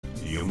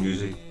Your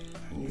music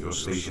and your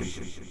station.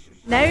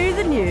 Now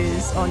the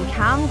news on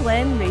Cam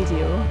Glen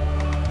Radio.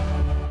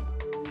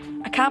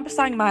 A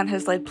Cambuslang man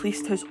has led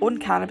police to his own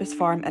cannabis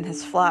farm in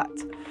his flat.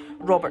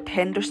 Robert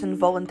Henderson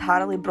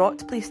voluntarily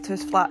brought police to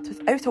his flat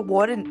without a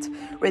warrant,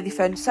 where they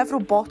found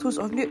several bottles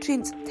of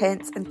nutrients,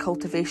 tents and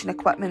cultivation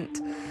equipment.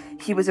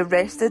 He was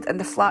arrested and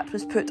the flat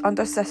was put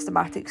under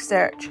systematic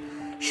search.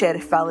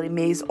 Sheriff Valerie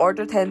Mays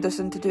ordered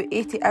Henderson to do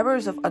 80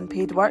 hours of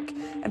unpaid work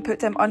and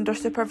put him under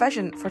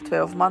supervision for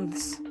 12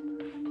 months.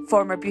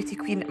 Former beauty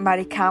queen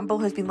Mary Campbell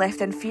has been left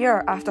in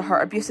fear after her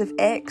abusive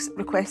ex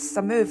requests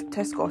a move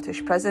to a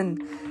Scottish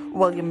prison.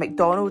 William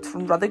MacDonald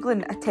from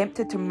Rutherglen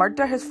attempted to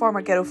murder his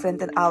former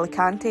girlfriend in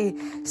Alicante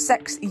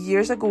 6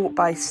 years ago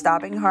by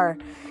stabbing her.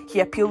 He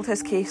appealed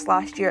his case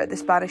last year at the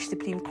Spanish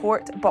Supreme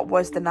Court but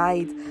was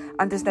denied,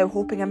 and is now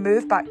hoping a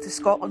move back to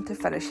Scotland to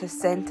finish his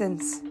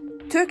sentence.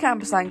 2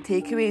 Cambuslang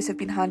takeaways have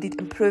been handed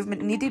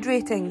improvement needed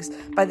ratings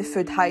by the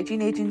Food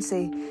Hygiene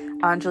Agency.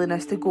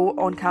 Angelina's To Go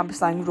on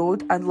Cambuslang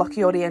Road and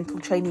Lucky Oriental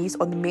Chinese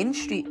on the main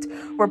street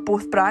were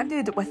both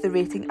branded with the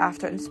rating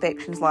after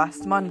inspections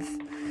last month.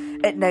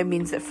 It now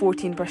means that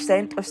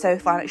 14% of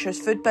South Lanarkshire's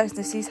food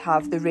businesses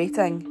have the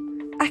rating.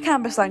 A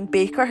Cambuslang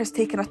baker has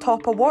taken a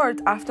top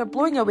award after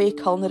blowing away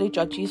culinary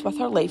judges with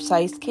her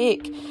life-sized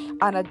cake.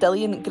 Anna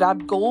Dillion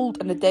grabbed gold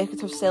in the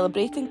decorative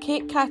celebrating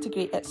cake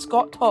category at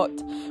Scott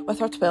Hot with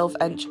her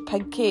 12-inch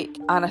pig cake.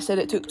 Anna said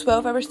it took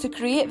 12 hours to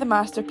create the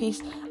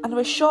masterpiece and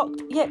was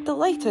shocked yet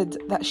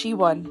delighted that she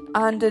won.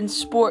 And in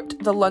sport,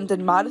 the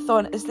London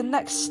Marathon is the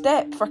next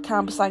step for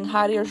Cambuslang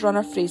Harriers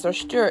runner Fraser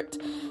Stewart.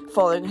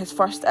 Following his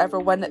first ever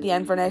win at the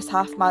Inverness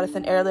Half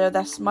Marathon earlier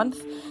this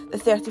month, the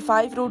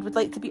 35-year-old would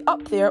like to be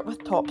up there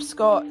with top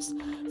Scots.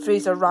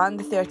 Fraser ran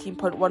the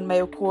 13.1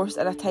 mile course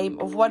in a time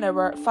of 1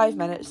 hour, 5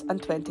 minutes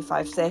and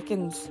 25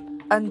 seconds.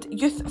 And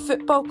youth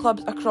football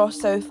clubs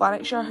across South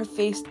Lanarkshire have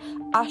faced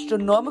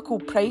astronomical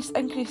price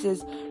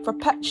increases for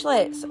pitch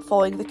lets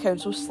following the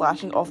council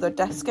slashing off their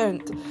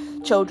discount.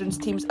 Children's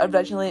teams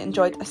originally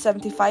enjoyed a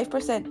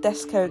 75%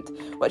 discount,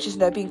 which is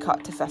now being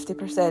cut to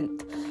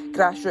 50%.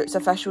 Grassroots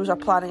officials are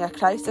planning a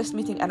crisis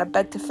meeting in a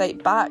bid to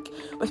fight back,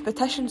 with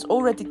petitions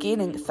already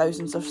gaining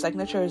thousands of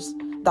signatures.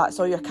 That's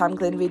all your Cam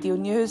Glen Radio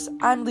news.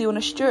 I'm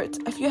Leona Stewart.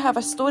 If you have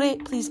a story,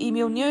 please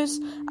email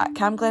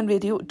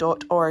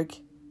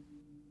news@camglenradio.org.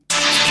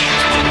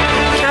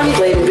 Cam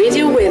Glen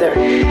Radio weather.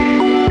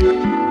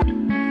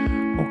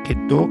 Okay,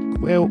 doc.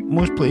 Well,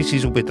 most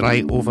places will be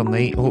dry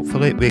overnight,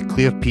 hopefully, with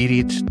clear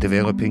periods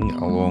developing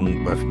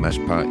along with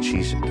mist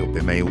patches. It will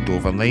be mild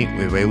overnight,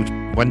 with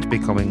wind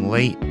becoming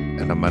light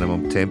and a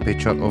minimum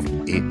temperature of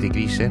 8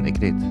 degrees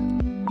centigrade.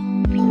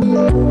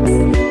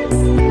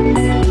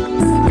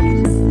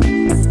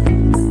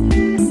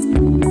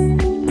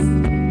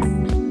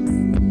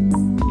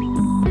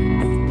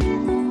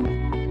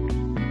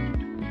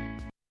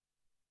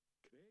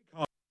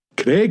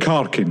 Craig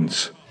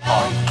Harkins.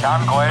 On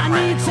Cam Glen I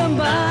Radio. need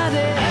somebody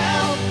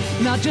help,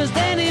 not just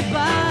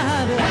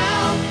anybody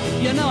help.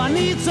 You know I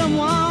need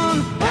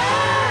someone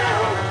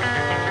help.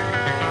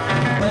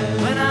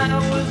 When I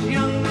was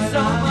younger,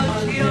 so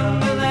much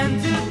younger than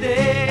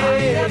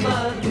today,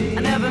 I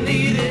never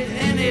needed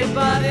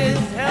anybody's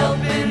help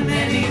in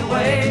any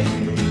way.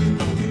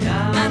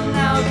 And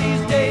now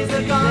these days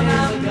are gone,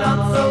 I'm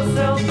not so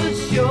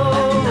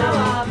self-assured.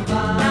 Now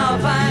I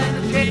find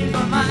I've changed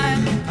my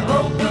mind, I've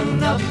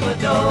opened up the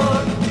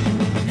door.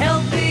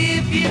 Help me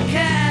if you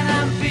can,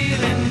 I'm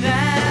feeling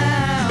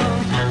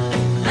down.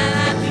 And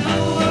I do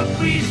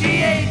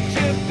appreciate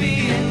you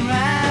being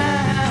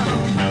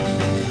round.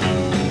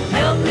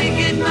 Help me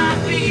get my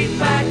feet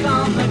back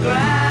on the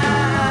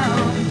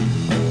ground.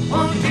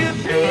 Won't you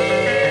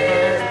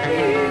please,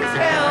 please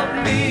help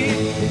me?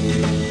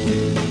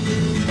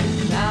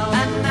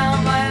 And now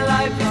my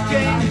life has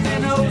changed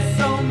in oh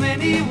so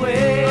many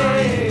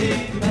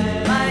ways.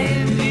 My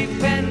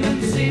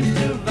independence seems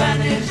to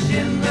vanish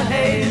in the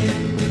haze.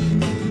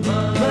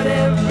 But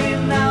every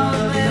now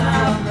and then I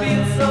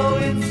feel so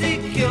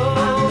insecure. I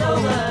know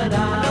that I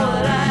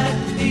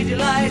just need your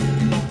light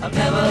I've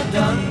never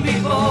done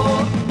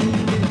before.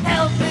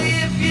 Help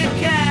me if you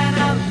can,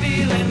 I'm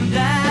feeling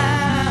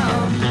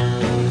down.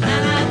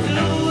 And I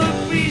do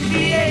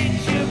appreciate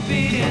you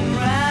being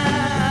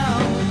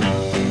round.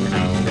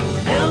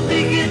 Help me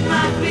get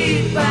my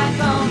feet back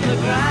on the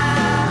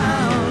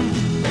ground.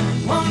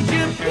 Won't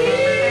you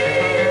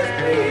please,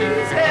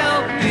 please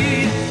help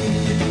me?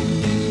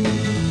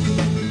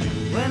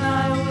 When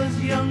I was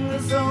younger,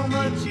 so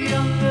much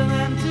younger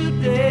than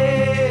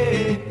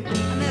today,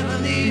 I never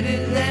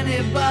needed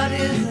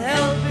anybody's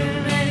help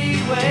in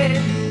any way.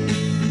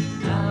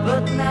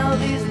 But now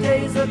these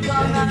days are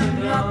gone,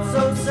 I'm not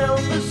so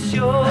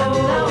self-assured.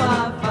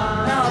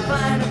 Now I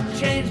find I've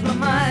changed my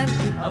mind,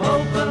 I've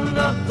opened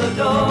up the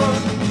door.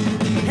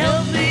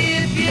 Help me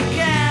if you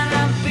can,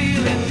 I'm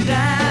feeling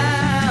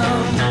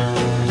down.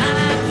 And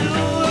I do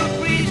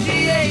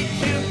appreciate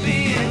you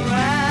being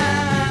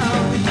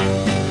round.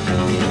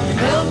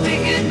 Help me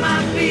get my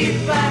feet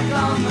back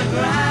on the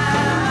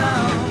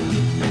ground.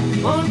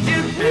 Won't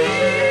you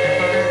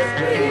please,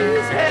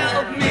 please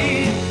help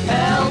me?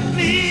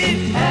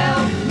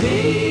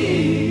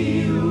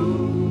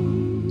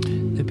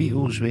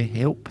 with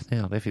help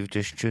there. If you've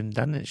just tuned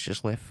in, it's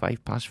just left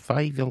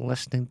 5:05. You're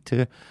listening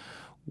to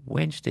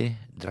Wednesday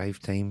Drive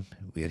Time.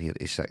 We're here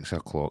to 6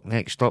 o'clock.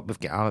 Next up, we've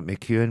got Alec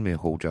McEwen with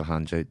Hold Your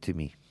Hands Out to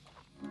Me.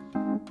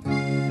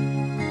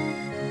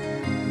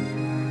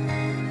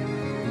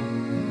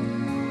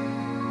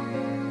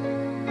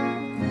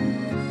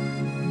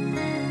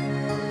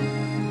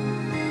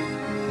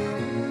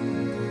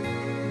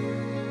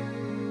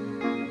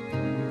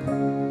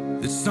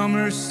 The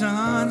summer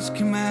sun's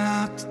come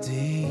out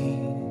today.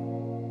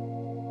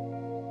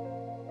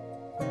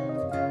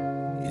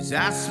 He's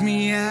asked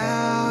me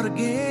out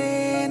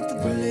again to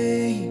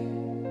play.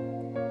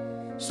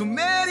 So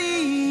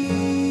many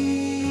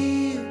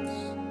years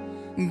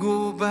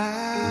go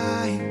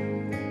by.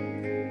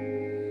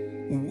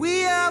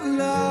 We have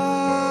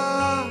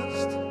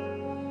lost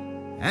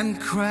and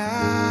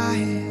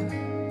cried.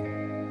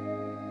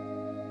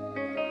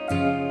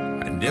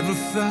 I never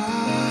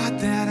thought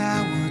that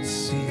I would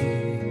see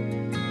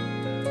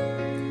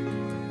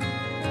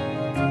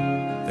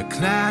the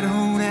cloud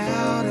hold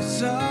out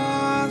its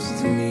arms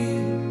to me.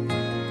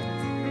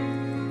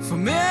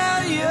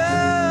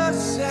 Familiar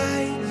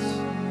sights,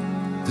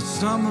 the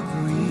summer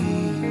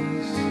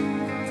breeze,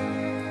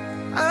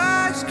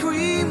 ice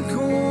cream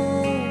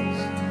cones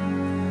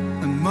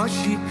and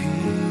mushy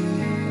peas.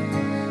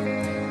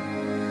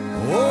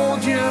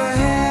 Hold your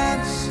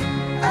hands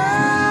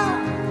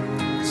out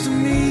to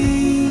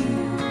me.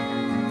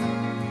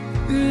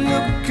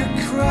 Look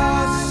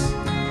across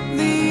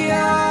the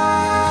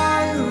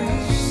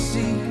Irish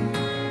Sea.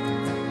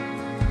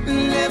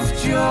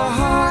 Lift your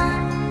heart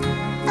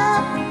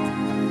up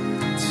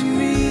to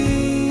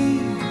me.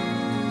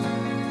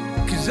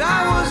 'Cause I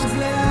was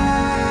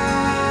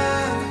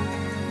blind,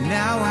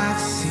 now I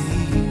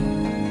see.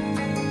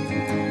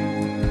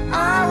 I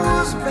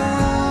was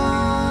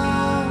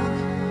bound,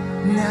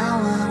 now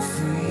I'm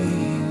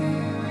free.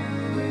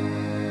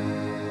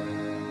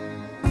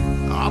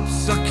 Up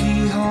Sucky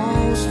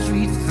Hall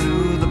Street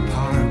through the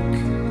park,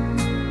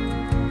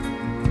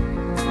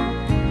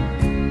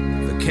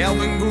 the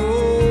Kelvin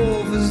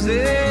Grove is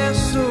there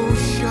so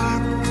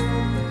sharp.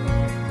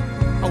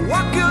 I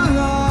walk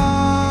along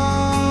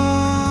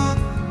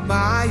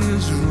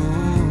Byers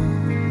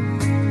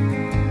Road.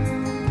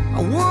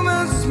 A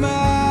woman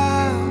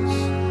smiles,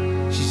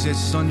 she says,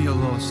 son, you're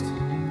lost.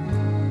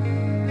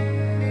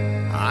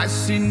 I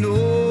say no,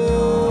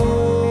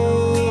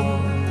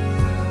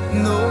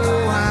 no,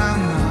 I'm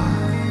not.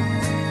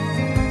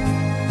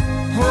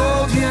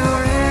 Hold your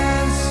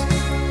hands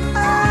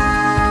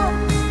out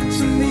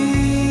to me.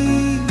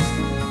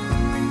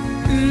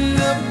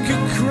 Look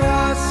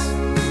across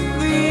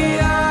the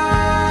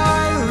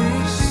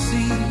Irish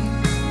Sea.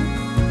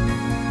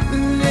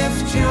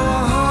 Lift your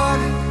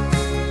heart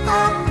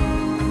up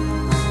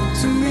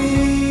to me.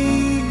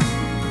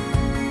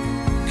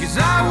 'Cause I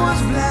was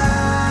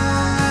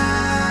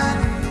blind,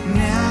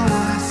 now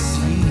I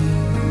see.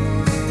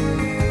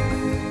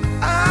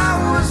 I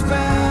was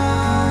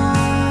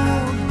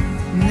bound,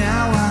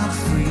 now I'm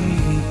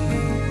free.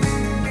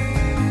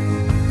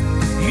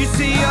 You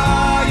see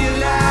all your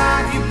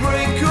life, you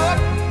break up.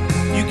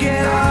 You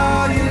get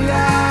all your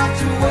life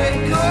to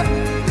wake up.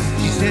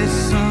 She says,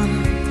 son,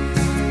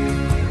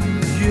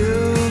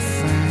 you're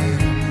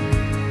fine.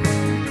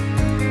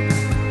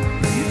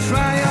 You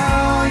try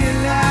all your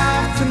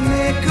life to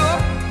make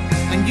up,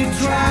 and you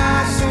try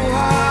so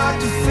hard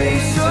to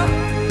face up.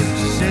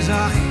 She says,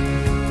 ah,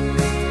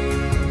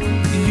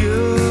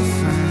 you're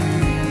fine.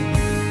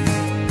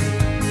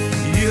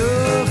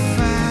 You're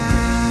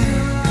fine.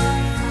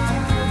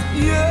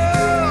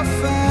 You're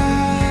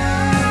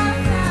fine.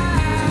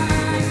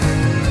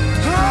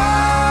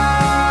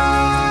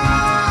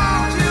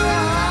 Hold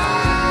your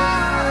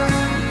heart.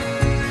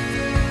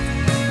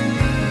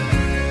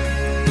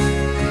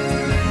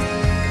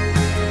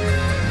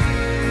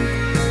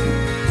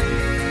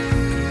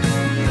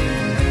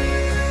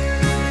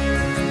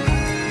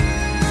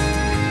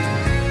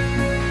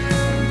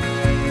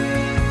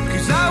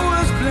 Cause I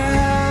was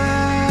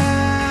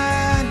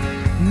blind,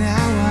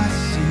 now I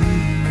see.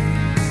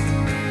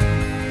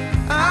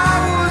 I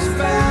was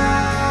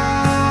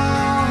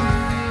bound,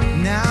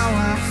 now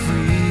I'm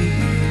free.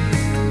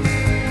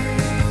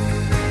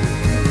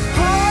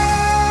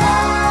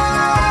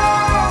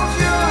 Hold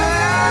your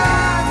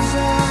hands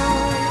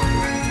out.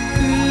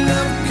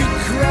 Look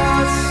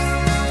across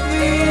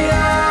the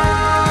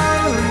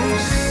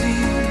Irish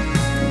Sea.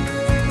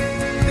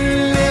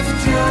 Lift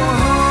your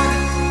heart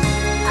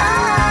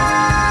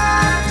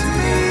out to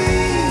me.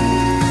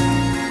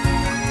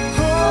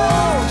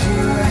 Hold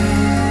your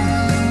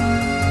hands.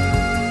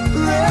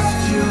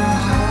 Lift your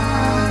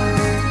heart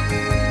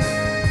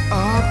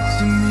up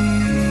to me.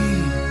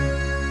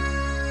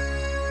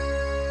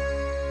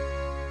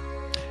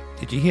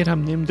 Did you hear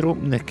him name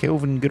dropping the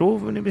Kelvin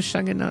Grove when he was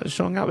singing that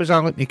song? That was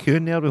Alec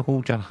McEwen there with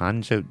Hold Your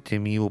Hands Out to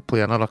Me. We'll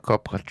play another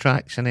couple of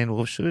tracks and then we'll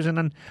have Susan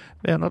in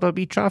with another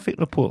wee traffic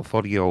report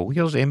for you all.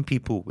 Here's them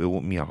people with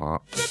Open Your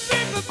Heart.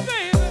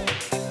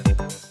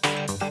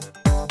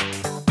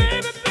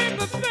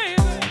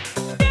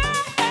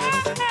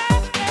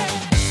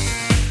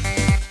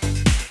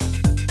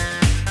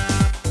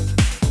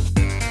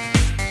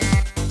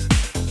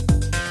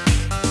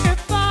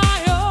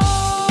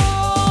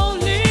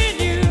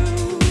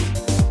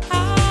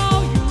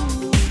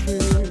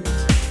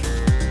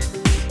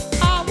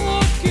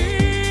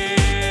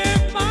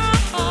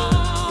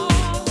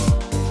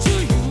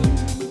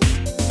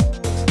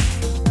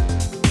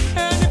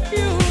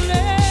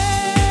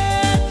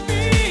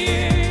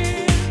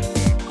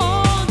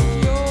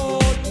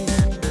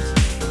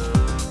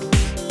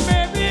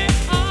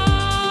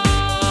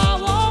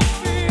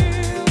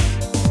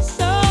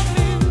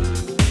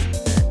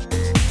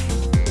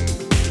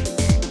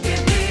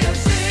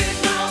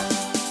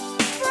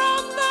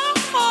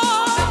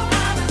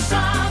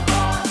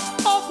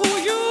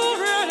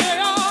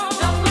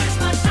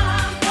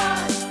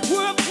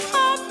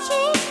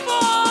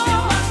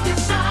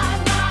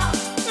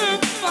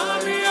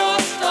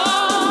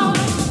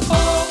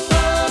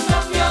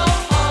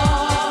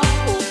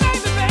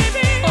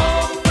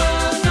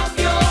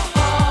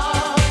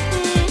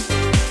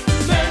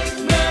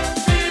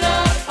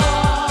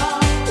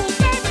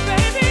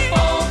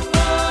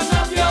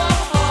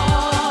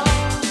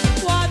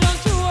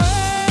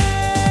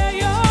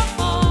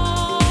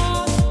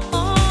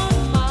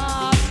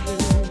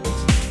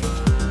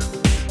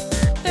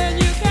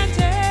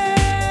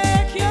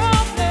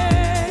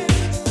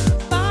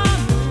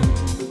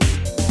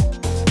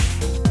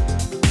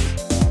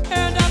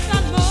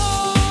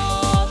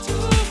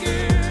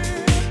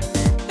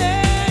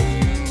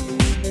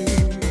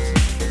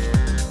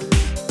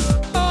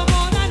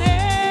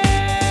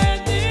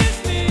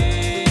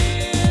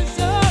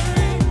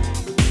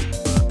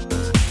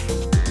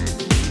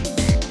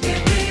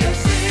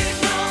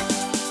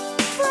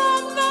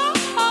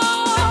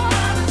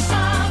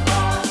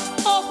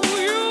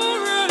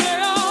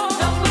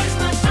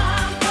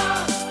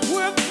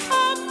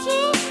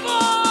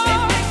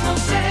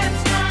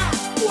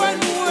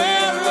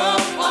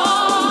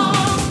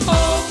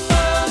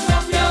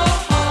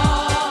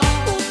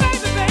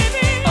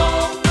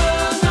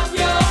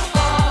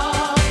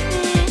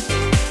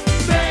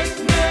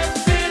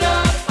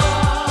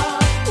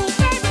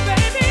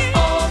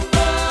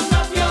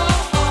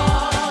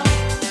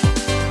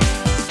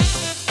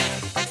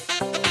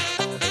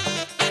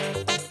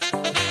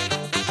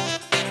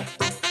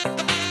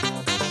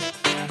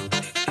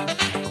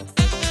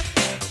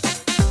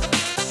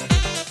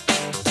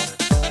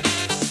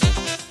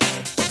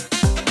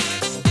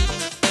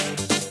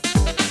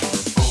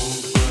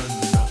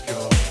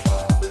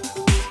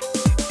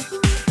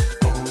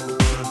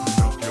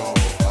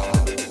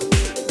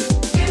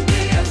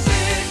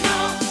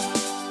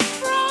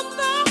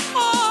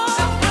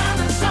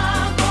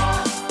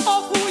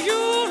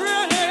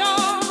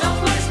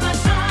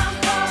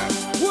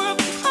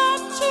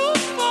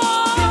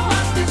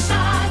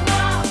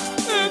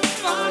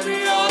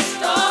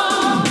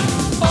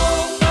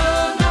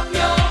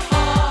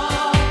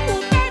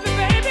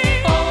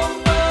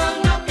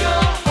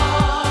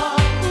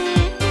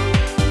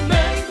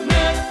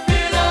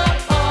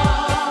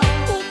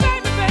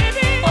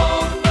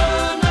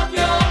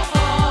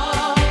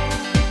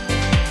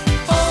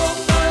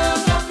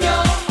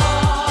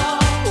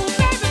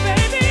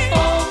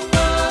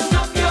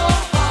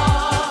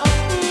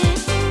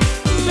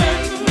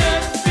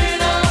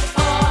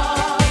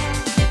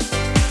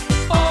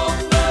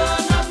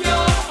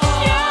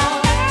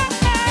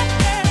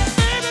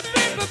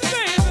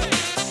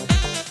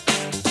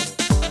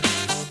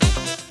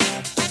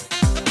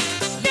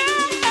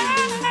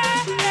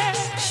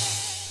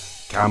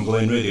 Cam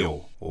Glen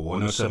Radio,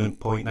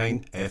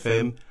 107.9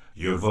 FM,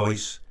 your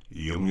voice,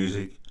 your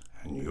music,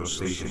 and your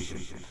station.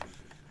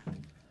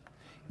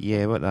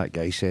 Yeah, what that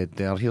guy said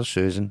there. Here's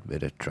Susan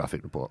with a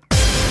traffic report.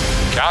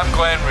 Cam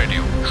Glen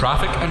Radio,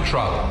 traffic and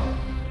travel.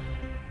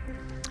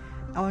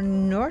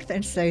 On North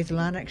and South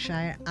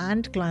Lanarkshire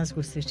and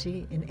Glasgow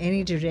City, in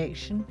any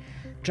direction,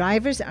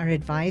 drivers are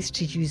advised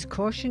to use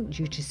caution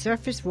due to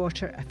surface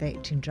water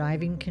affecting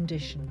driving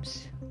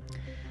conditions.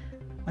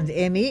 On the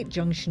M8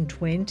 Junction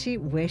 20,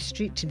 West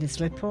Street to the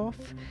slip-off,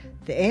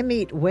 the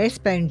M8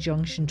 westbound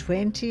Junction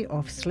 20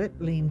 off Slip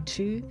Lane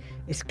 2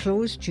 is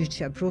closed due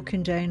to a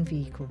broken down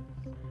vehicle.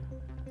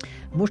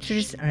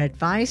 Motorists are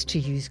advised to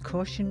use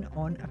caution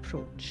on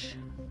approach.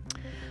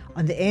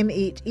 On the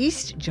M8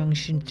 East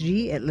Junction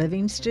 3 at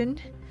Livingston,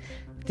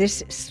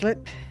 this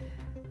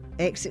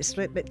exit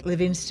slip at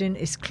Livingston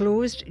is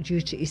closed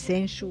due to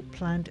essential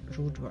planned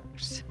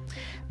roadworks.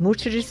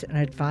 Motorists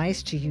are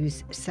advised to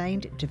use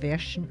signed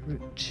diversion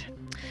route.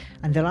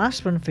 And the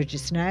last one for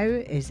just now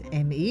is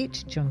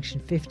M8 Junction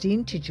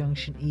 15 to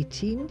Junction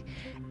 18.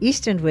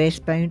 East and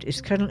westbound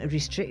is currently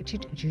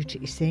restricted due to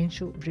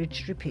essential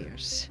bridge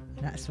repairs.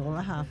 That's all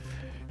I have.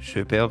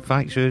 Superb.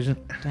 Thanks, Susan.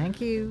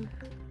 Thank you.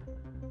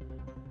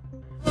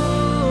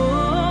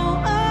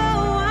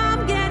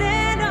 I'm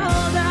getting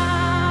older,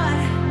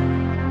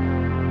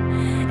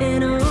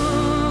 and I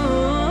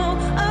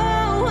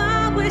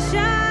wish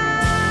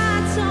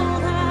I'd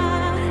told her.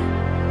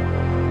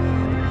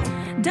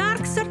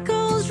 Dark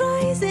circles,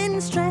 rising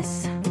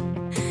stress,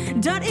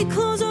 dirty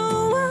clothes,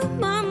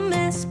 I'm a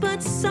mess,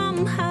 but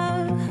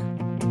somehow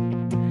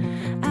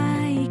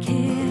I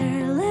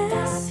care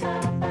less.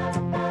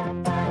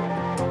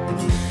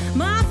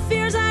 My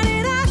fears are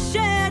in a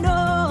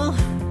shadow,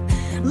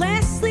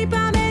 less sleep,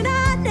 I'm in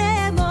a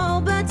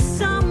nemo, but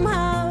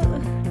somehow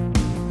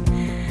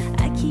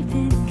I keep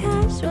in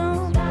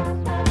control.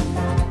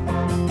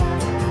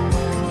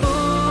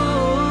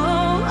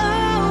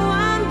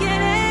 I'm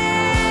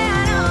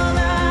getting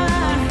older,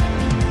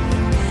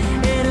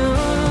 and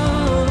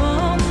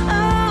I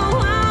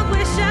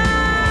wish I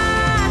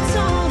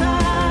told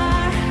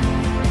her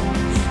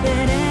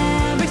that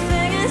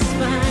everything is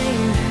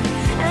fine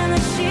and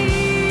that she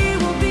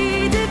will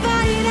be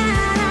divided. I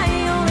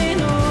only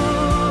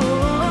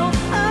know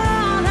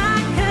all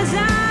that 'cause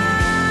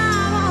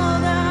I'm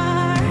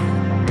older.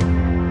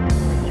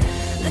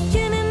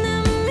 Looking in the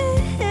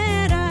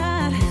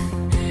mirror,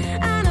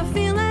 and I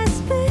feel less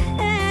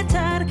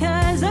bitter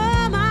 'cause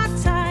all my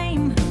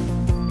time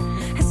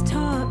has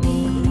taught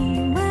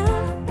me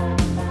well.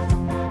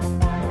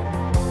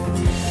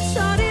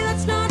 Sorry,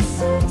 that's not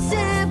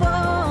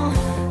suitable.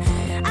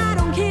 I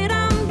don't care,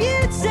 I'm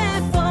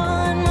beautiful,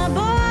 and my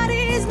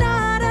body's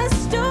not a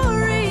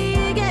story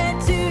you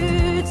get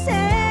to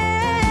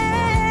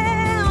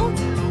tell.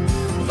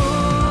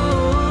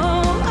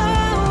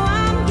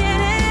 I'm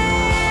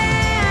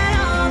getting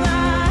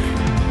older,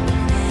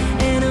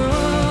 and I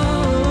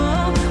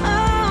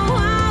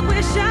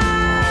wish I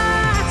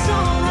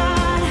told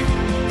her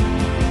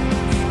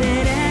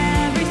that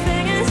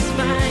everything is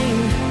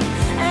fine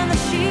and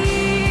that she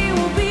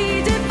will be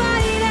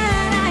divided.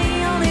 I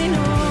only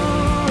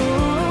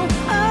know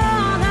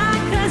all that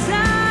 'cause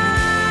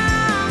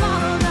I'm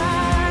older.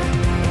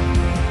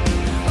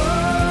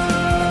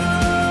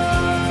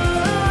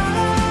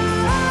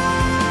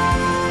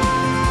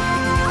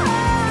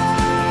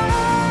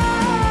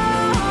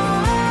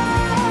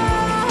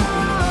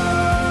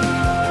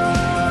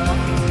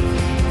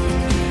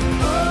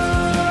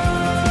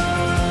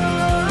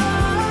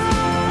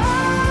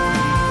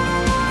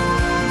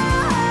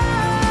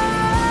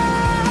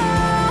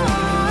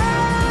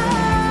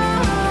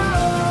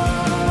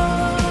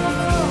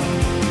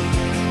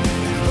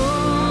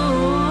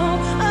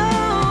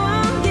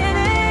 I'm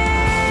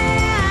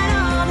getting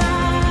older,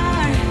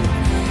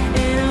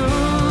 and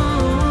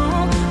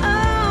I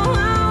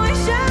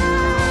wish I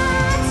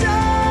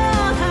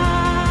told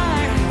her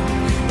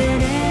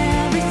that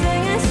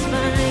everything is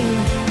fine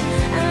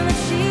and that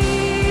she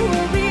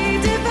will be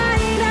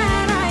divided.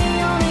 I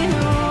only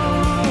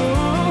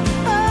know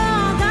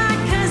all that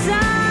 'cause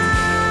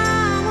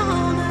I'm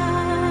older.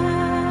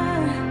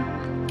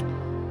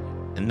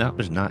 And that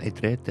was Natty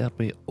Dread there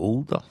with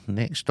Older.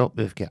 Next up,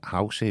 we've got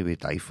Halsey with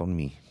Die For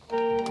Me.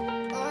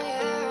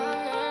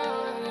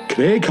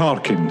 Craig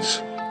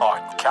Harkins.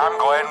 On Cam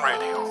Glen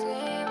Radio.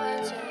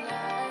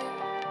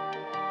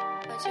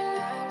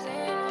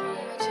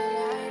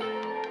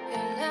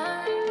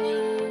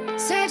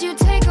 Said you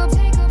take up,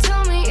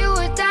 told me you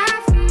would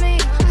die for me.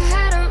 I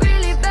had a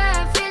really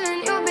bad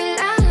feeling you'd be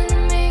lying to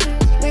me.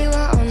 We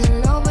were on the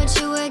low, but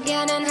you were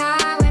getting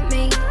high with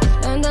me.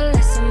 Learned a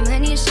lesson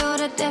when you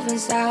showed a different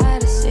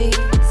side to see.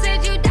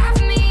 Said you die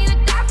for me, you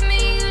die for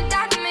me, you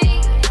die for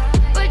me.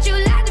 But you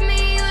lied to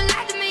me, you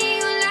lied to me,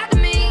 you lied to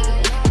me.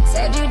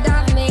 Said you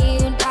die for me,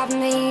 you die for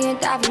me, you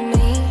die for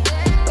me.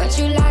 But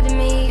you lied to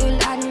me, you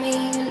lied to me,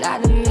 you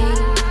lied to me.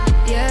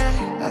 Yeah,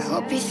 I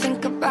hope you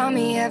think about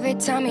me every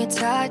time you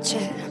touch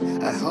it.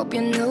 I hope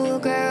your new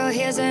girl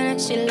hears it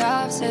and she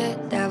loves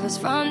it. Devil's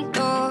front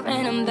door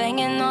and I'm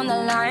banging on the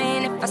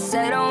line. If I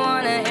said I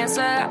wanna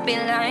answer, I'd be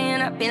lying,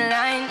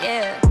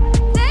 yeah.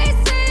 They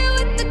say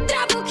what the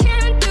devil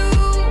can do.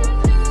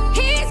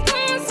 He's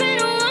causing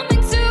a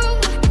woman too.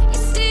 You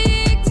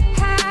seek to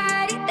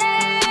hide it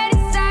dead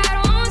inside,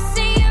 won't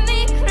see me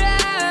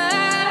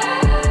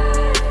cry.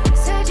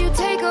 Said you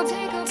take up,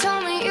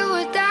 told me you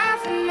would die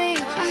for me.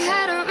 I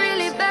had a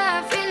really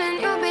bad feeling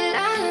you'd be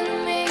lying to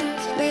me.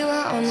 We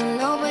were on the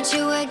low, but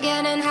you were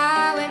getting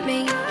high with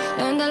me.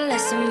 Learned a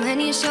lesson when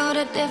you showed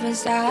a different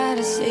side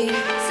to see.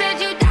 Said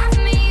you die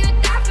for me, you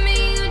die for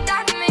me, you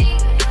die for me.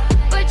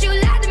 But you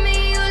lied to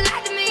me, you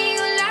lied to me,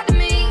 you lied to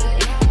me.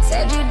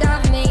 Said you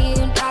die for me,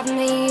 you die for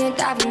me, you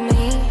die for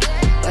me.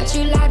 But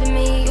you lied to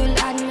me, you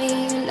lied to me,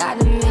 you lied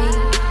to me.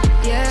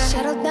 Yeah.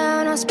 Settle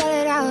down, I'll spell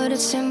it out,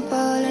 it's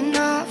simple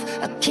enough.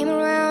 I came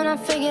around, I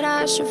figured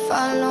I should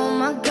follow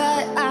my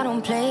gut. I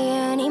don't play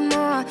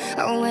anymore.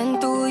 I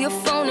went through your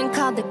phone and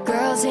called the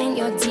girls in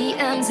your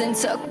DMs and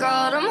took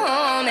all them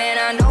home. And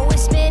I know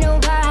it's been a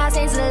while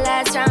since the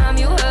last time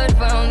you heard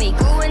from me.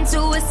 Going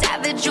to a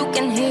savage, you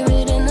can hear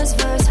it in this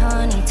verse,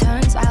 honey.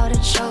 Turns out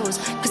it shows,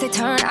 cause they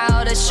turn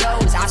out it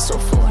shows. I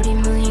sold 40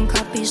 million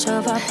copies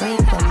of our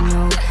breakup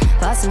note.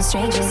 Bought some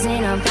strangers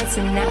in our beds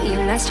and now you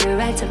lost your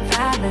right to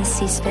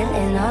privacy.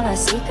 Spilling all our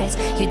secrets,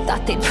 you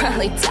thought they'd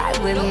probably die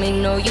with me.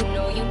 No, you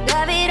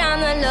love it on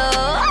the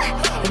low.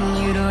 And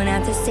you don't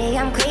have to say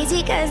I'm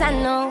crazy, cause I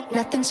know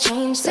nothing's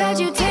changed. Said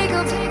you take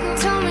up,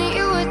 told me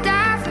you would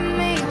die for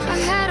me. I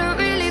had a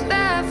really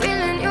bad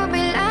feeling you'd be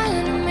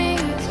lying to me.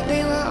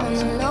 We were on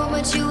the low,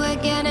 but you were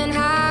getting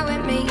high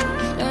with me.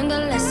 Learned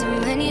a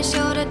lesson when you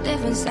showed a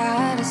different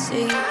side to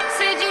see.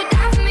 Said you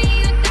die for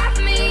me, you die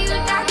for me, you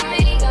die for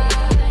me.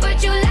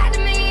 But you lied to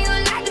me, you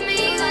lied to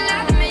me, you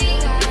lied to me.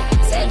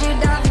 Said you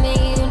die for me,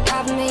 you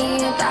die for me,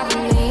 you die for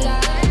me.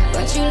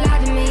 But you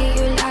lied to me,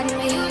 you lied to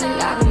me, you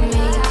lied to me.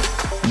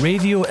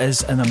 Radio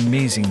is an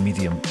amazing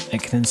medium.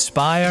 It can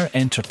inspire,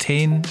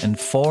 entertain,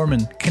 inform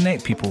and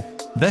connect people.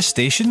 This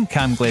station,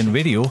 Cam Glen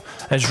Radio,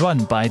 is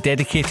run by a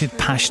dedicated,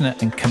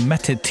 passionate and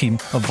committed team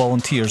of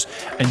volunteers,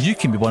 and you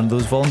can be one of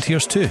those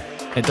volunteers too.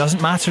 It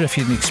doesn't matter if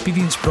you're an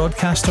experienced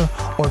broadcaster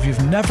or if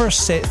you've never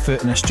set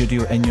foot in a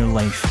studio in your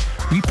life.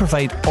 We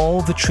provide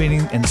all the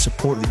training and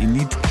support that you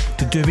need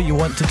to do what you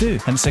want to do.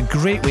 And it's a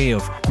great way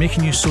of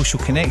making new social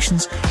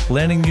connections,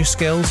 learning new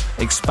skills,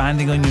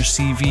 expanding on your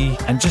CV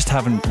and just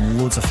having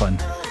loads of fun.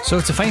 So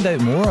to find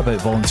out more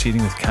about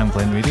volunteering with Cam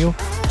Glen Radio,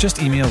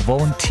 just email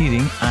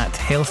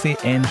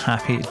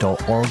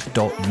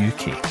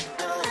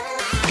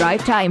volunteering@healthynhappy.org.uk.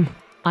 Drive time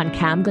on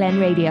Cam Glen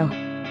Radio.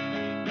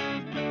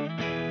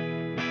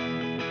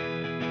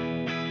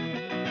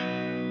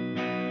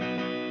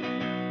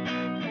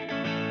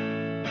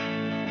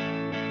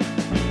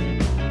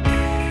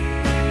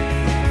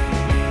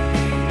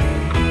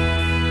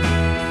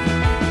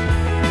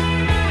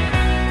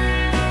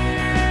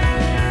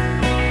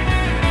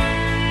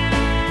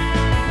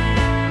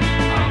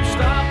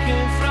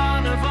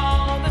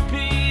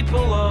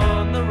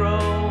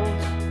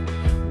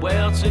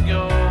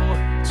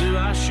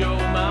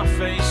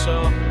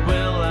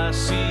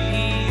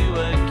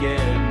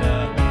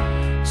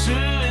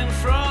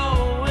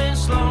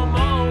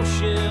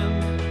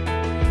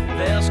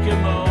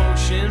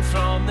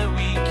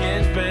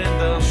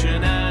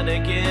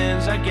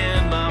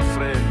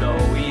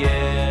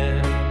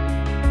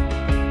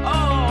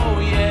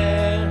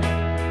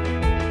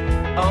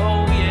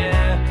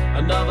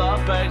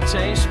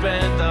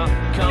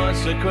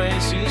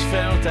 Consequences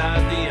felt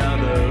at the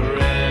other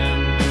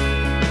end.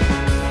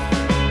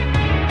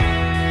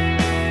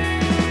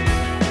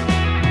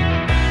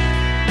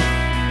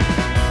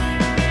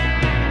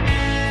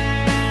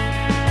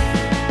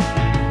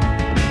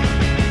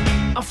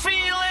 I'm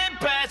feeling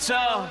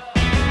better.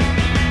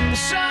 The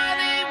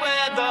sunny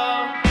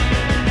weather,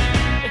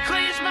 it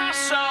cleans my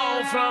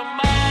soul from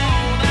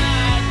all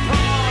that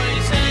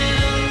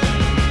poison.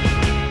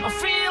 I'm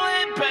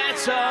feeling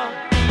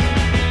better.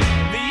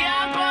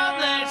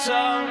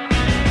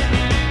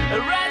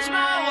 Erase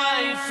my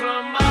way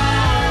from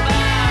all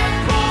that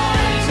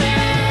poison.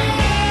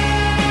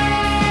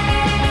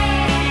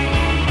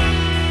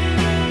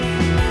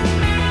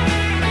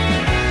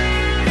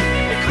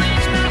 It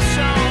cleans my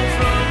soul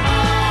from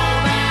all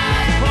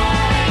that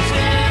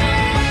poison.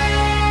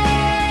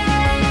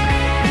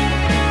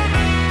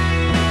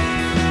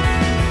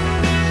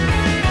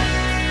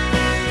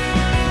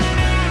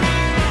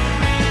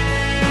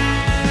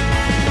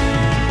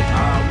 I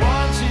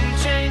want to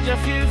change a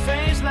few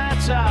things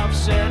that I've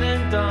said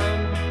and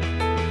done,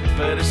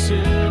 but it's too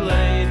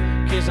late,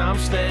 cause I'm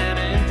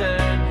standing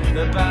there,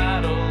 the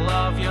battle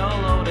of your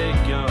loaded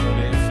gun.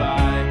 If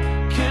I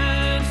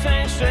could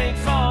think straight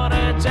for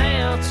a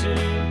day or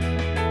two,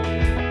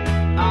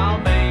 I'll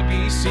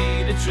maybe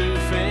see the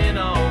truth in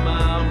all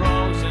my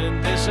wrongs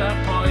and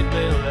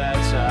disappointment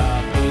that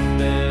I put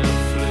them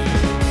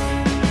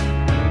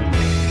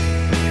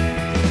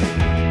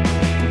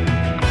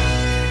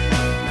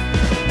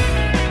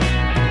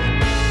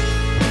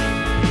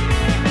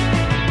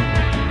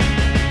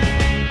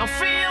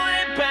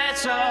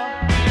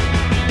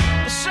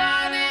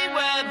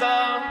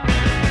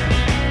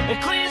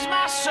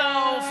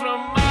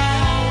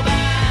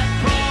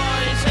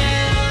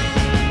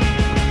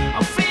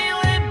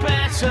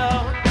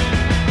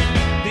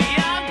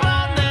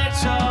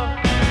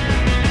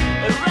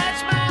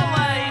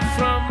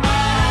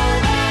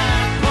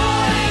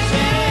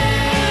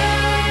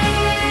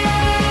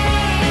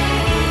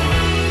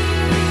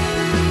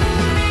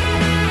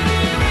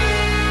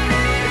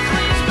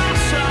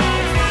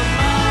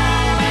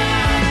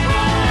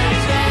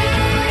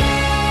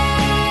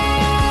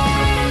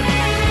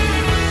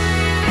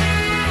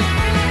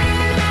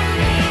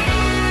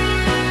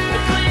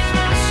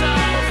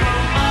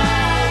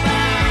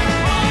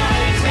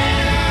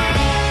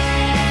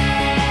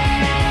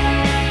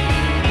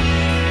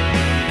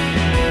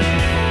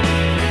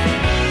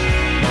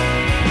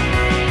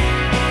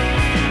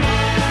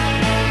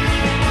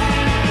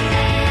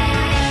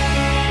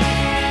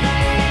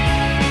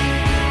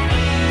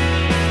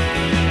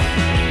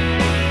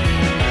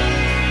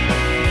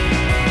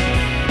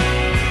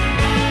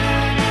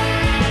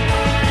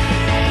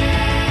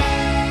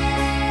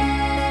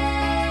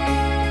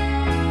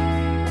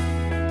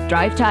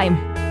Drive Time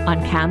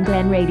on Cam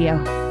Glen Radio.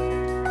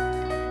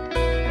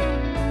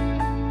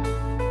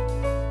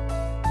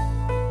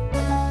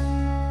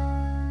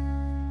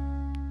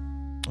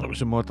 That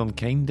was a Modern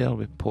Kind there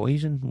with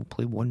Poison. We'll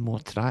play one more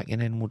track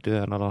and then we'll do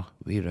another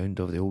way round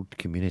of the old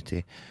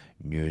community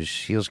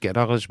news. Here's Get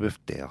Others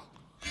with Dare.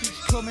 He's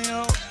coming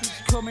up, he's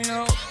coming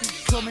up,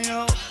 he's coming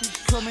up, he's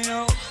coming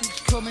up, he's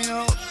coming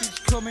up, he's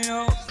coming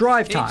up.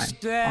 Drive Time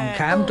on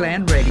Cam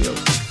Glen Radio.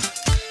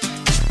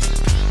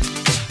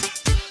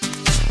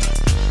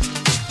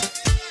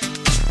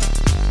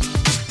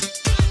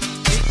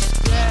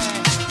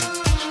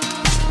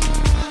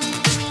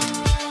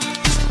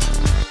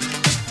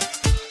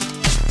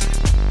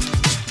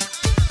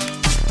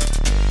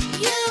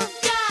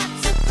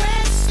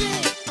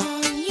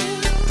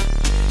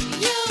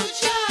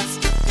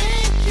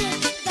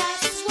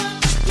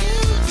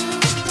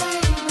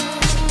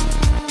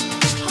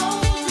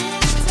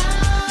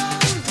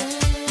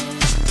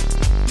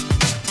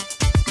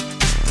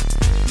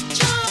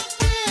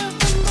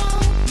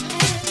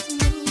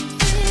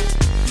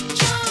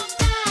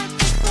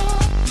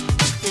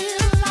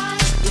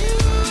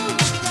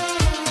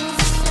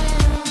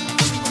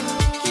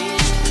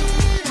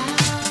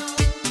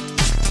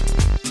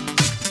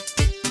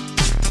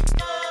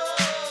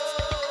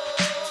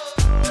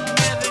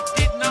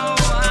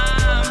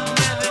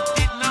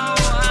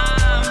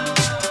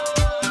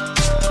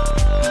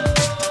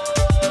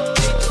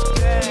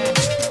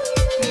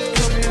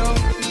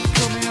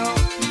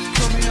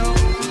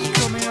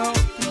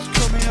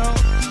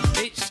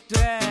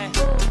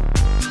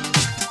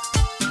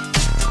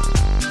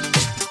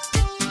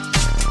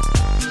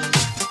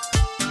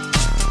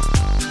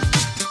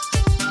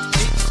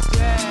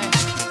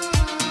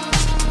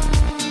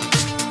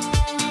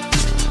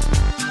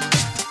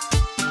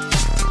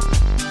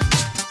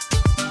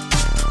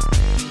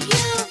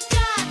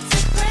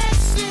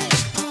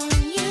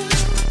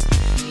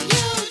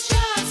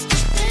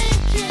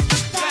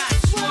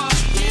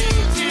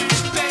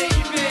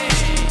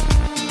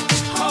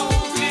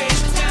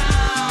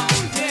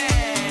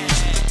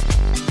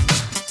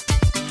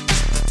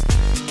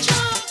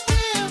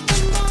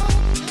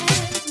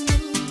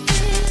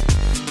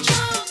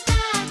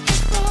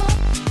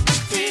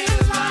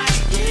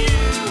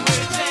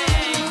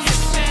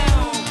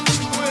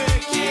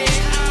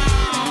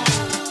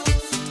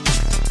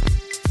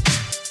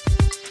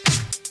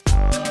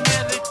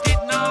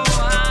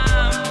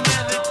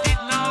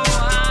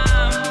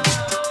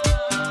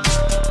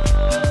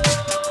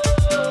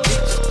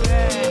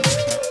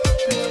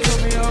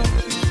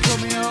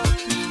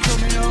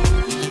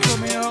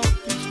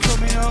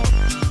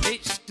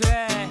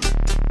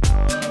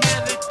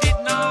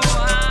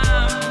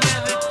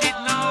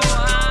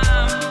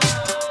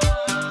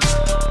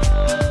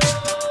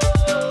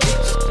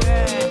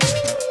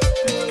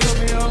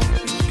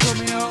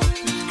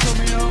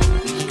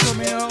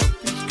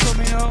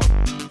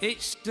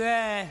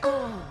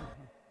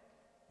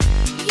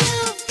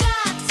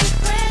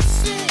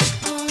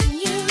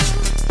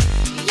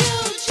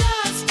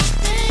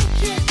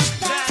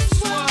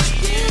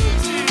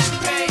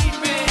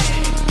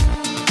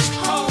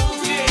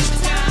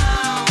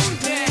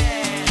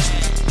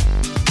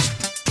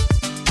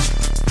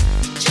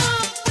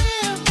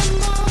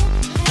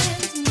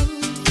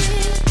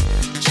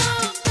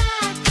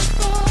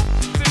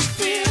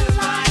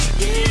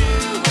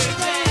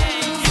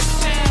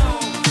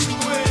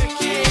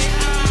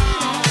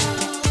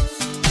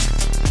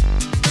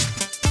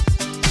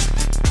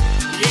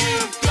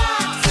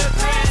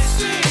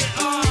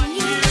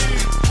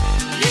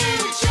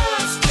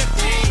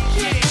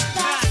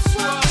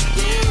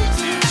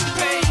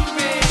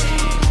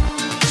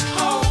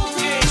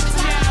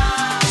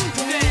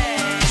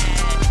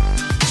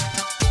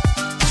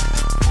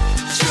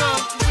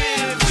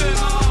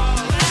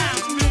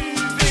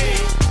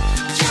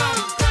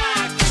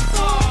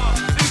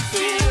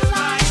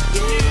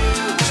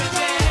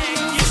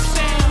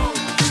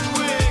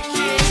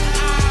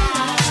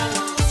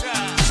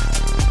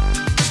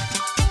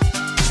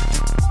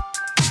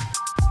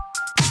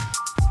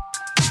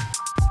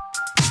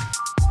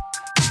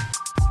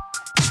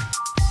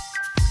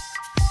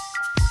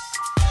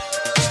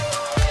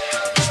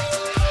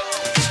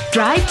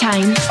 Drive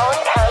Time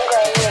on Cam Glen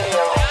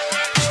Radio.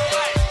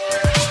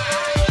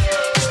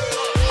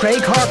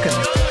 Craig Harkin.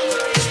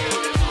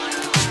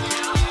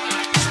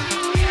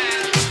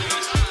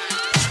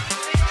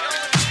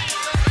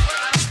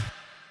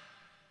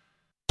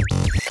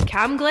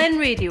 Cam Glen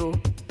Radio.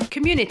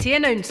 Community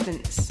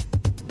announcements.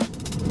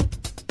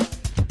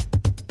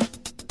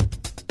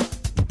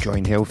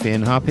 Join Healthy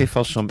and Happy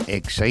for some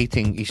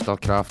exciting Easter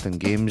crafting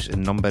games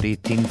in number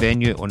 18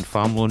 venue on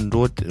Farmloan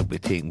Road. It will be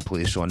taking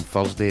place on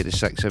Thursday the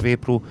 6th of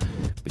April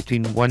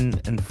between 1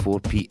 and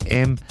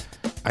 4pm.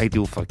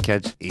 Ideal for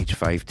kids aged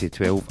 5 to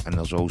 12, and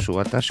there's also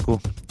a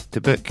disco.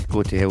 To book,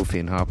 go to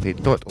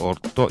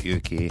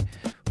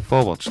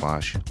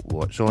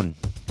healthyandhappy.org.uk/what's on.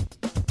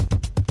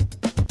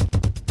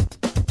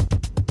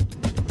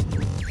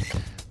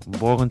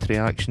 Voluntary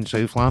Action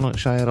South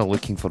Lanarkshire are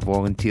looking for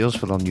volunteers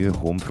for their new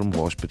home from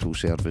hospital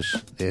service.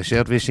 The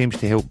service aims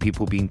to help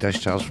people being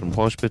discharged from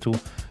hospital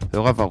who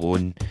live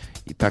alone.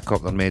 You pick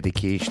up their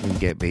medication and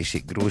get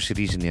basic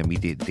groceries in the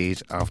immediate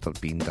days after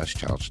being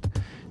discharged.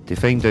 To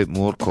find out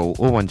more, call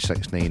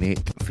 01698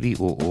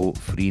 300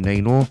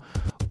 390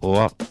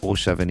 or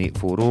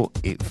 07840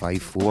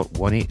 854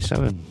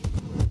 187.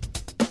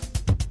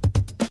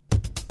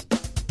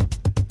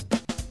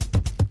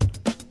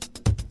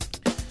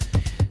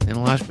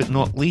 And last but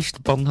not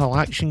least, Burnhill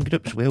Action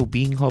Group's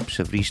Wellbeing Hubs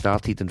have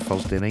restarted on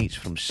Thursday nights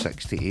from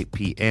 6 to 8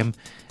 p.m.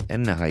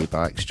 in the high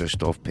backs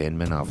just off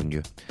Penman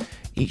Avenue.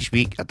 Each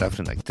week a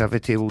different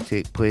activity will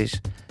take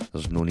place.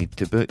 There's no need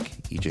to book,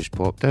 you just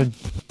pop down.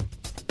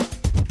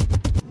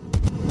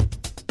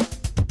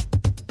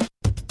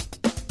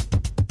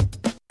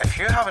 If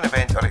you have an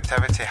event or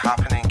activity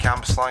happening in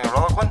Cambuslang or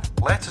Rutherglen,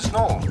 let us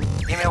know.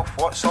 Email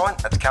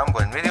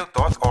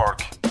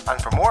whatson@camglenradio.org. And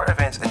for more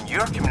events in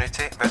your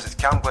community, visit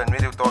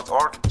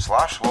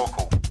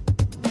camglenradio.org/local.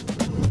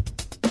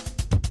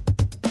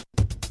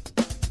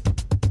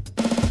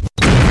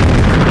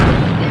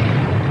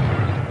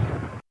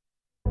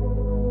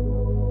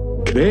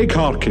 Craig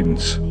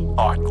Harkins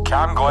on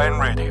Cam Glen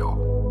Radio.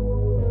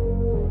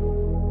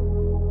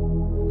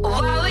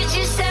 Why would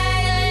you say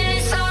that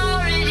it's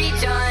already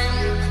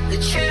done? The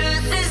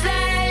truth is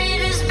that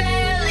it has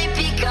barely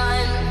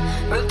begun.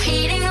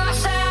 Repeating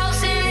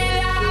ourselves and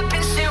it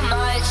happens too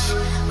much.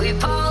 We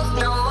both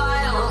know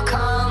what will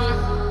come.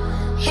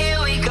 Here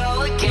we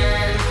go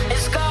again.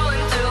 It's going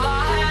through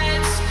our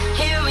heads.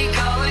 Here we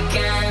go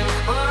again.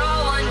 We're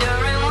all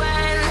wondering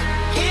when.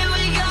 Here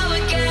we go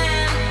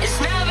again. It's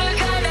never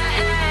gonna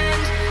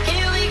end.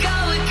 Here we go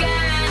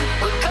again.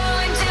 We're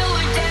going till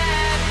we're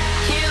dead.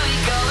 Here we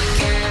go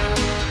again.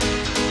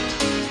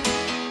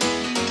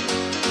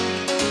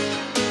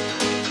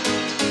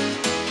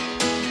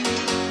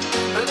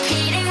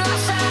 Repeating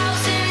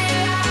ourselves and it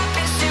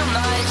happens too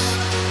much.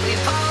 We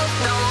both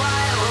know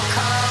what will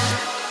come.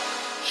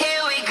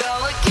 Here we go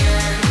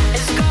again.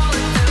 It's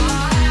going through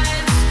our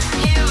heads.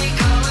 Here we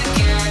go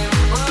again.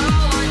 We're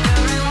all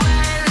wondering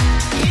when.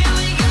 Here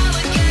we go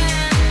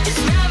again.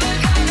 It's never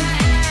gonna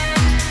end.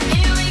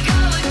 Here we go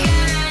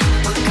again.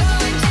 We're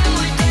going till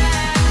we're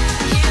dead.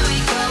 Here we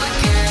go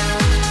again.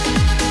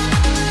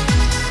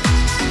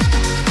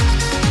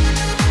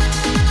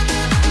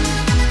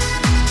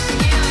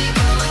 Here we go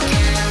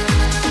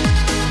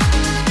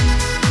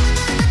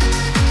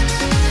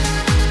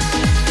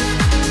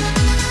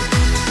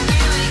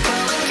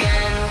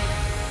again.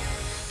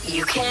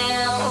 You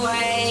can't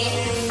wait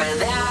for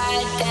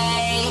that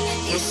day.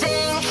 You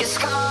think it's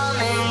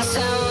coming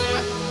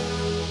soon.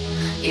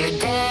 You're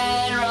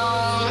dead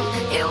wrong.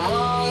 It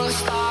won't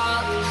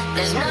stop.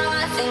 There's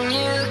nothing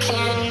you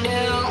can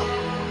do.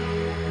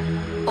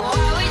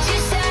 Why would you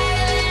say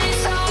that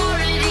it's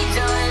already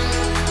done?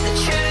 The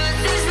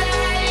truth is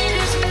that it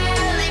has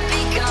barely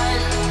begun.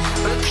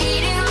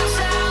 Repeating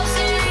ourselves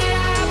and it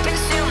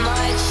happens too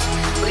much.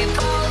 We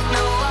both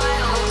know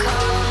what will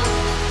come.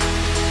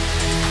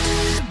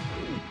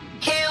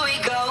 Here we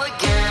go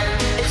again.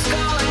 It's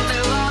going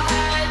through our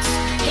heads.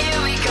 Here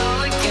we go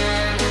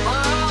again.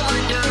 We're all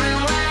wondering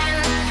when.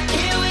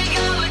 Here we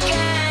go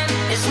again.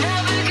 It's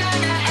never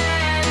gonna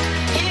end.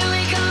 Here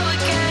we go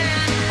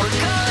again. We're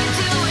going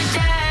till we're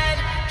dead.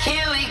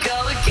 Here we go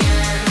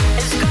again.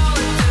 It's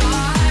going through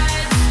our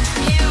heads.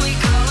 Here we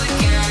go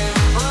again.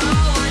 We're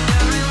all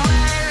wondering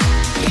when.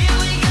 Here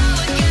we go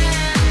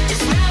again.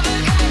 It's never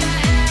gonna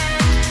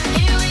end.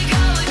 Here we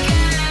go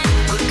again.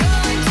 We're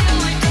going till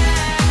we're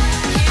dead.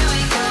 Here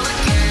we go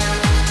again.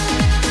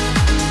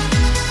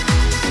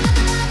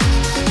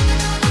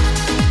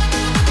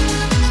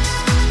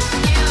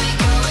 Here we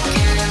go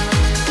again.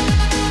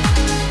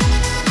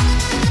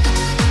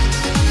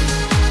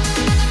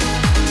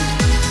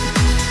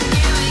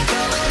 Here we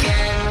go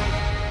again.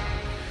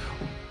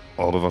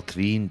 Oliver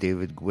Tree and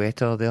David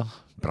Guetta there,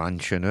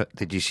 branching out.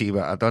 Did you see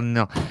what I done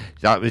there?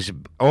 That was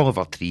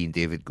Oliver Tree and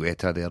David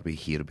Guetta there. We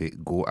Here We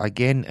Go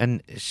Again.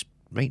 And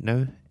right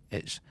now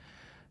it's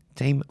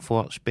time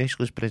for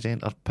specialist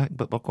presenter pick,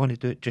 but we're going to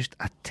do it just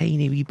a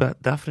tiny wee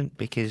bit different,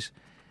 because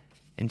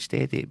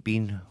instead of it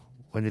being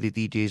one of the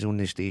DJs on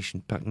the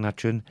station picking a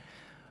tune,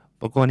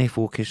 we're going to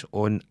focus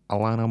on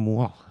Alana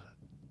Moore,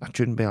 a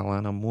tune by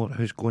Alana Moore,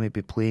 who's going to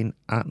be playing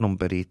at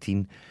number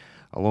 18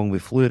 along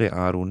with Fleury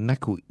Arrow,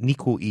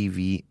 Nico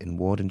EV and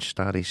Warren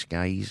Starry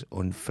Skies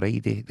on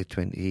Friday the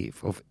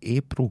 28th of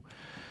April.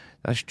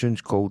 This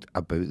tune's called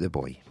About the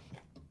Boy.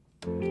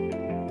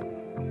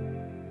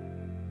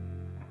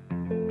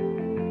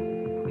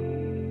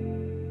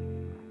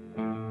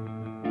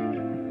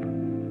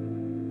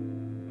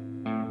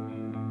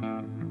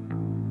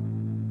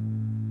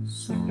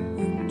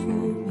 Someone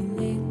told me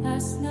late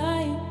last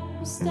night,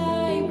 whilst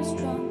I was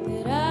drunk,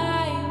 that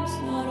I was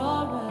not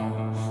alright.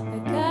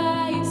 Like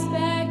I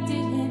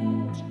expected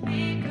him to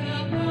pick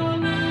up all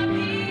my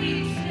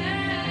pieces.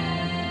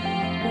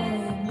 Boy,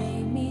 it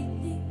made me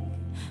think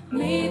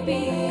maybe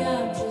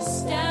I'm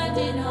just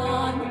standing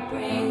on the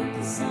brink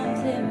of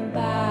something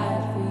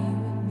bad for you.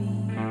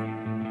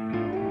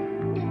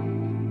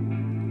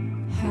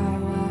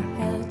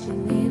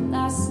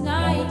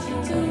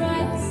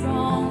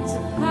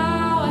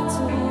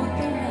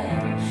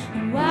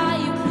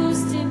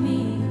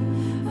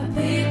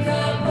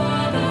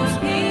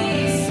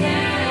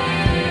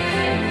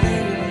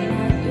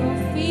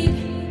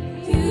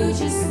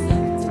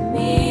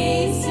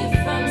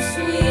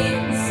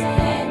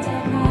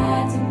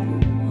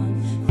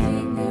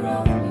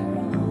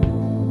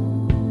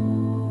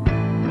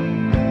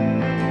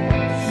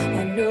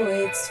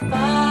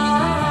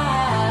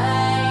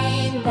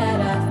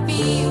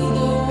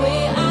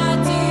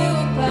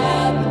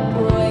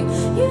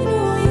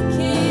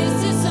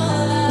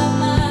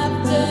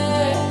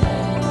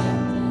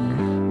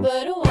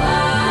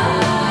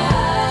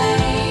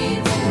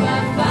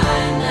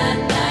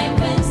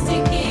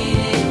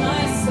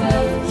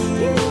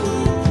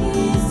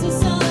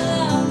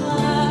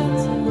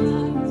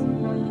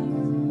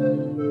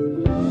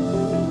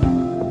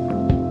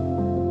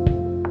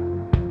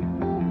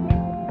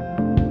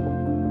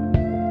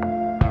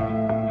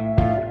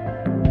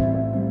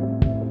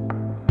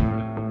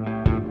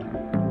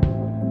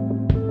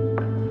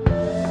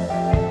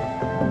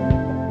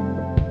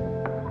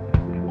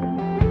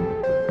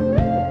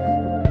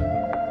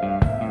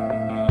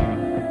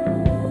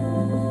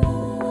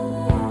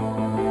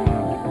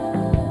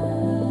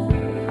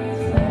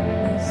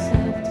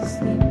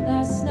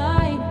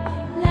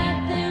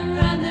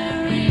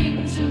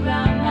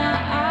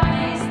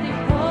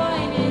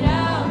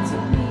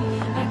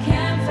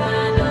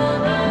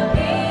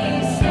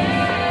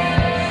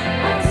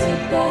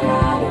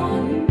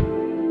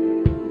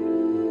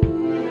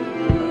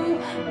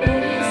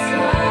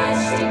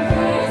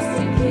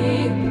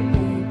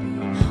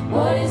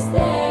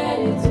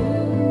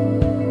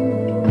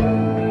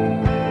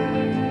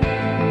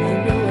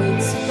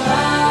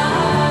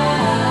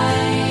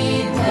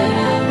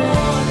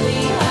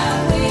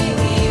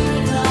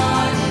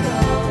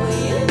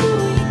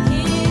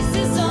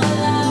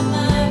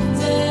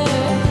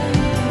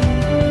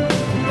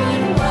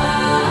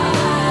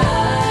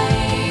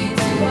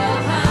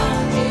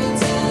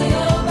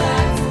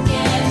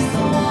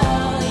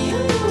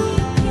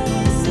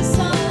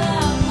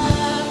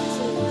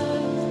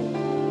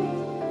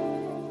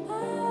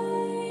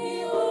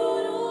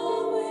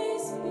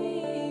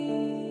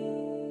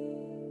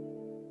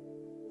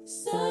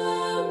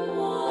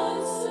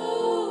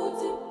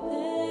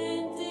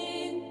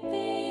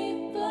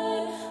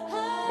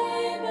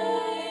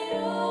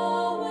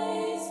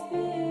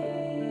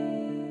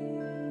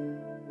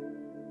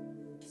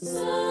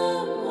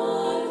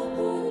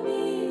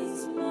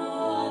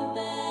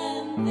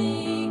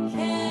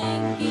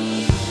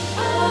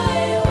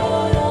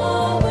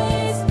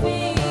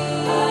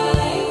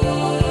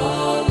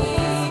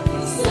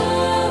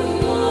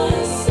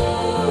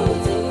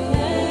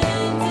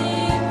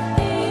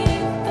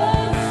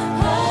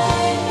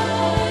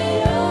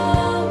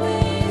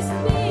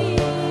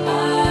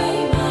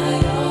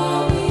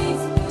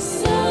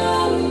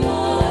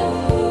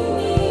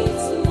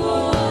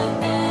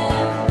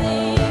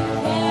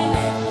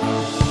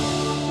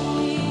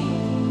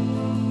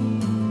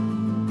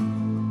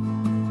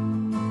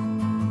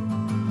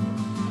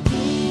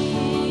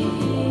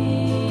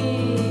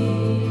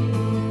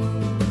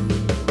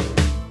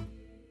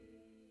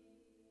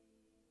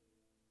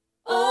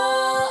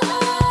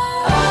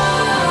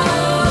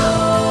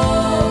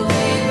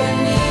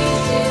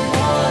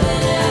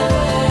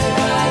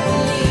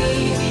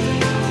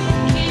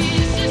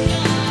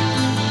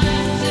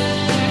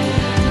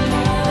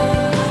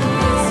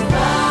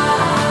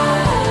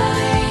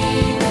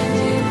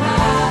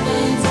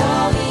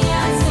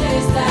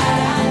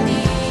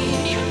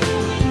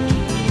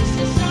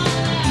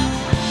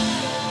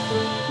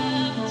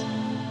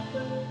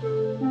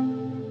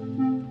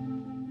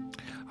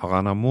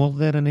 Alana Moore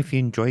there, and if you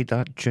enjoyed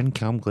that tune,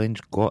 Cam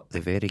Glenn's got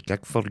the very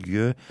gig for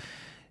you.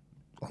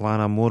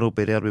 Alana Moore will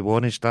be there with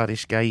Warren Starry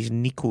Skies,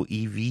 Nico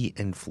EV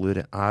and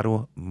Fleur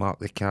Arrow. Mark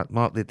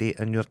the date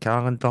in your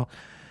calendar.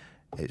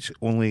 It's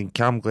only in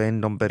Cam Glen,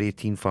 number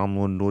 18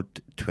 Farmlone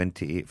Road,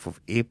 28th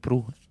of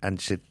April.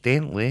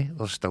 Incidentally,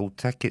 there's still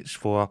tickets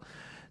for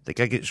the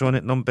gig it's on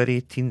at number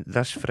 18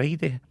 this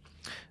Friday.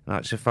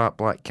 That's the Fat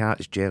Black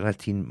Cats,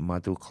 Gelatine,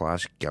 Middle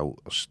Class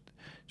Guilters.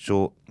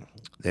 So,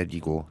 there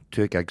you go.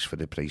 2 gigs for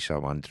the price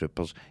of 1,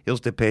 troopers. Here's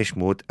Depeche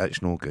Mode,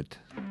 It's No Good.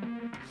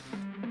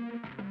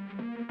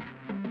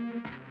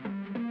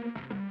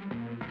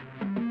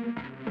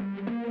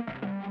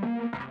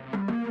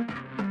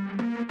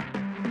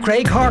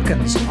 Craig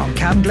Harkins on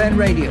Cam Glen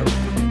Radio.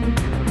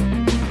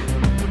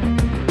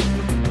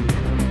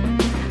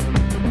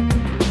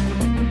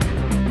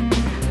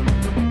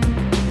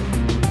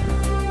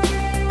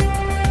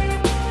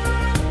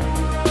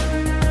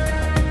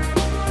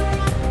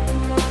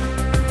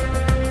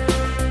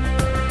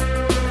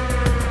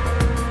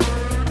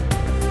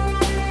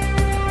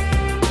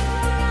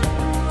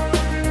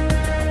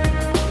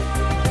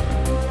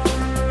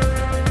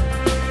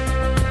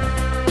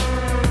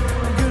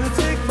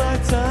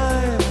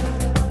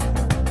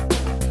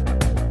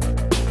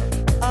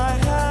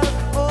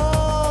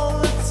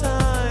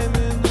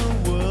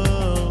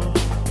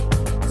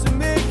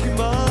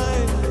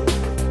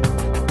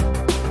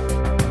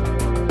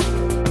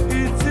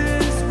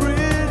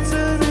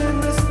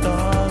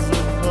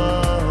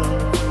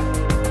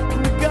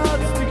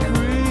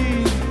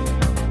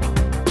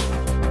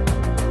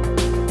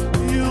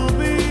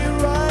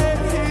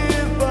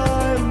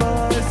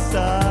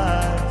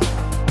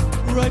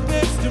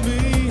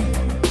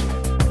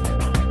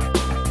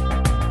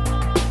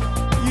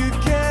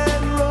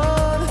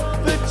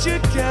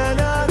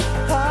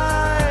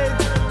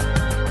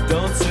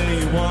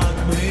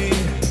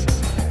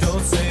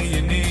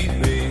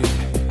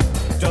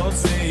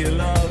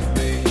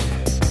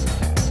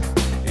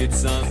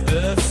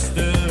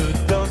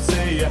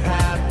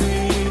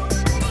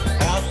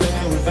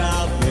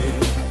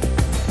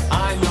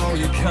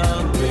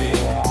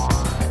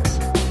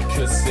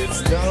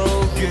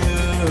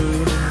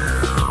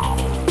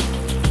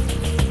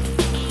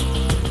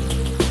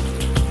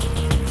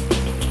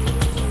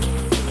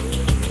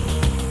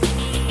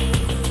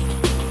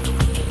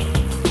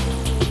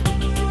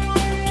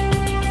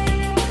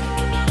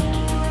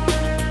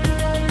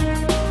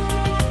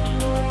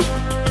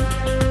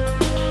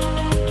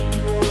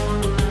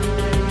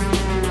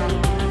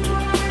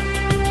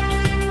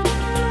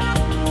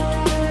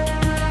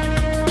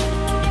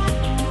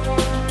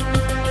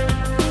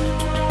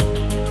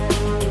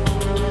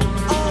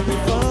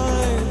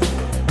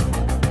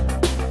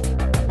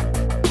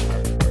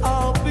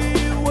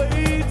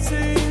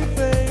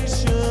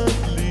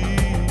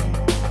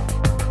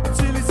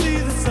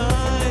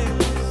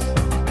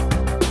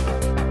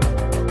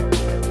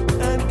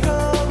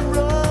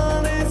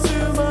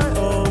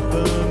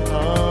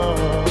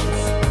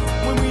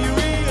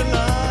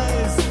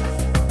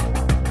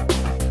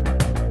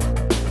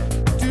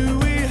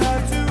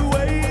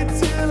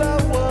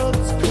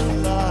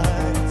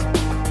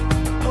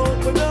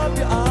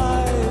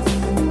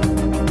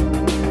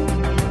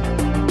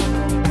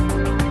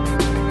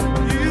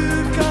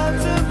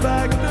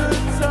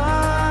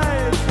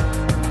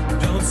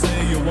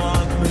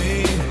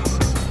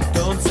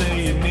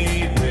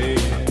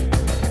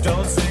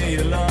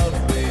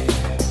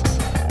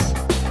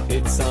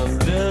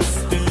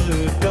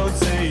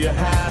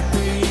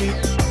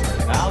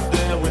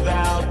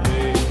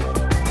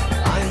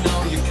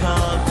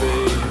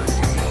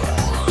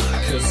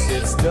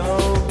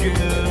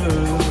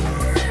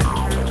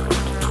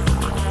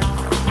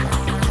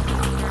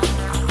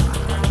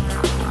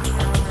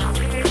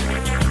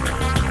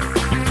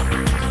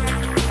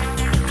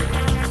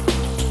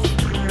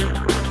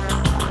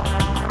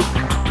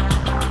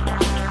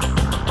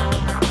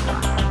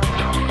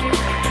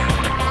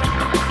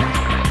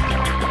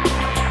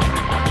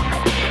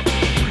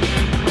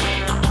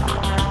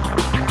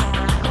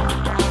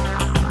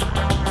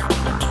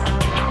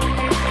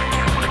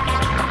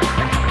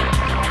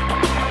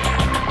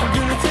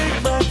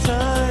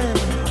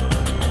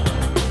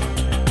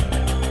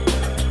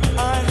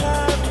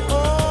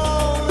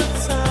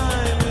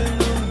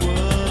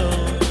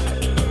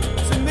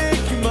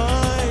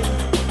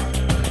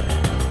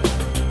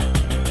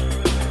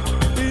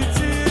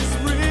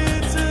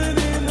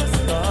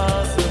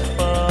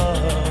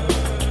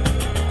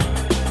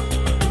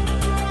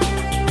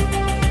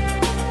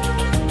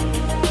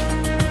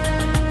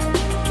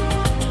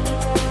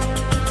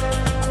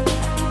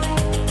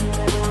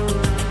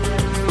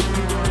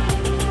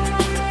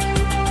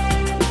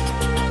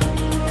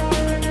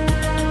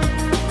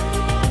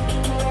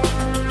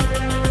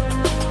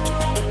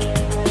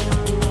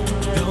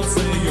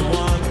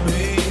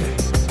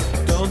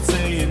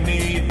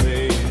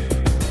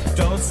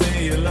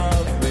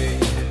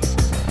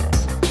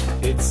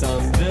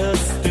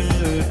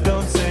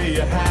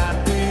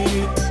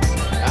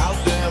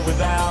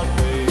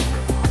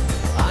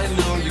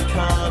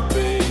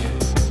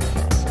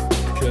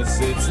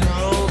 it's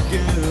no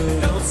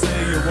good. Don't say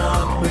you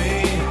want me,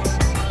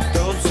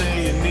 don't say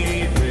you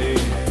need me,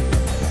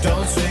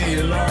 don't say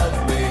you love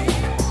me.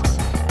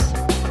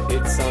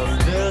 It's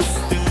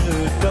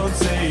understood. Don't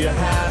say you're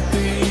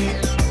happy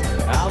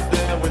out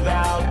there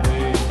without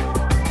me.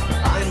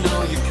 I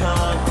know you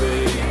can't be,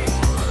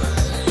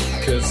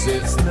 'cause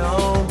it's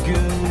no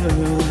good.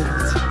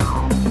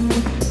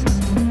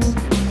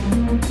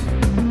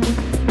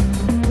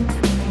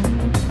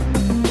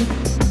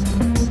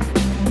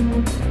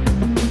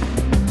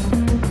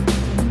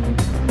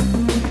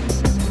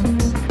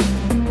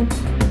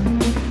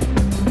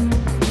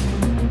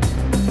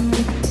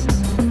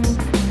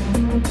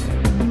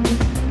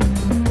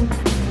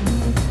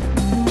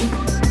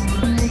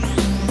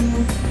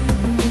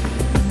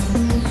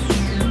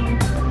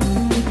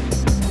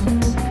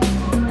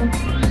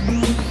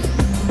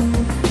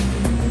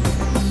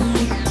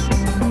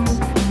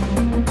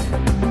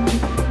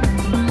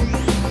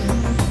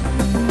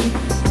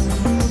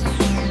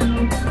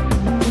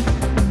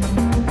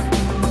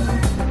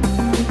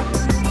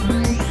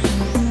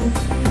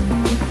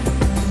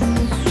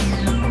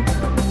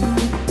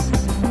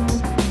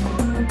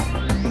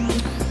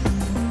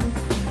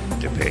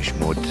 Depeche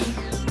Mode,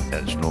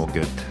 it's no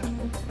good.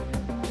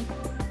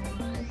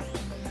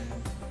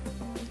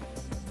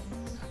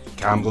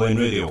 Cam Glen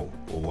Radio,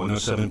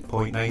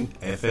 107.9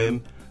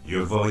 FM,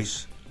 your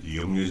voice,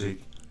 your music,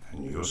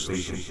 and your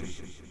station.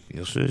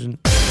 You're Susan.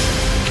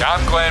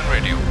 Cam Glen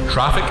Radio,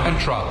 traffic and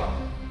travel.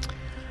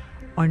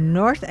 On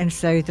North and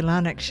South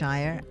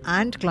Lanarkshire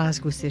and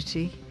Glasgow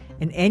City,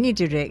 in any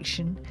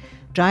direction,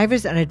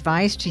 drivers are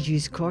advised to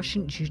use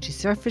caution due to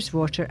surface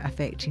water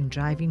affecting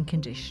driving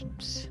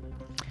conditions.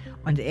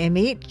 On the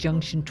M8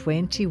 Junction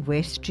 20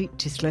 West Street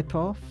to slip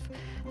off,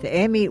 the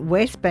M8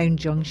 westbound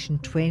Junction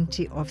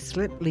 20 off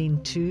slip lane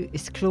 2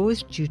 is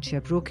closed due to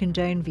a broken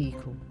down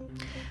vehicle.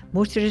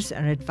 Motorists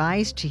are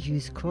advised to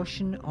use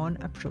caution on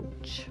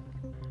approach.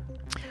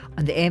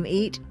 On the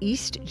M8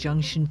 East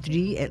Junction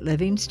 3 at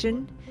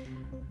Livingston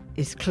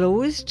is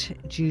closed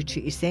due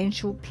to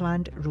essential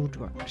planned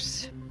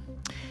roadworks.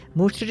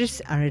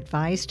 Motorists are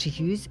advised to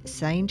use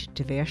signed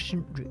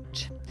diversion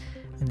route.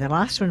 And the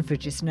last one for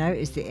just now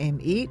is the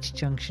M8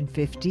 Junction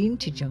 15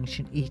 to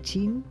Junction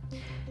 18.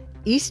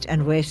 East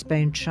and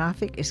westbound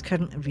traffic is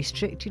currently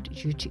restricted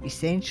due to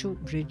essential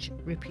bridge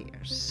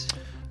repairs.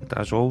 And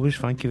as always,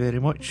 thank you very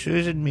much,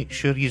 Susan. Make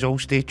sure you all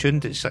stay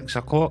tuned at 6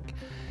 o'clock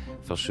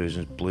for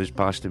Susan's Blues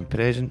Past and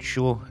Present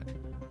show.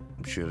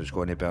 I'm sure it's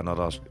going to be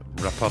another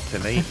ripper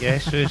tonight. Yeah,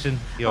 Susan?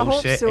 You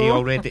all set? So. Are you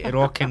all ready to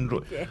rock and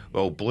roll? Yeah.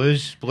 Well,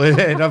 blues,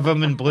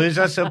 rhythm and blues,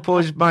 I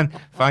suppose, man.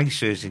 Thanks,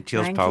 Susan.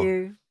 Cheers, Thank pal.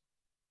 you.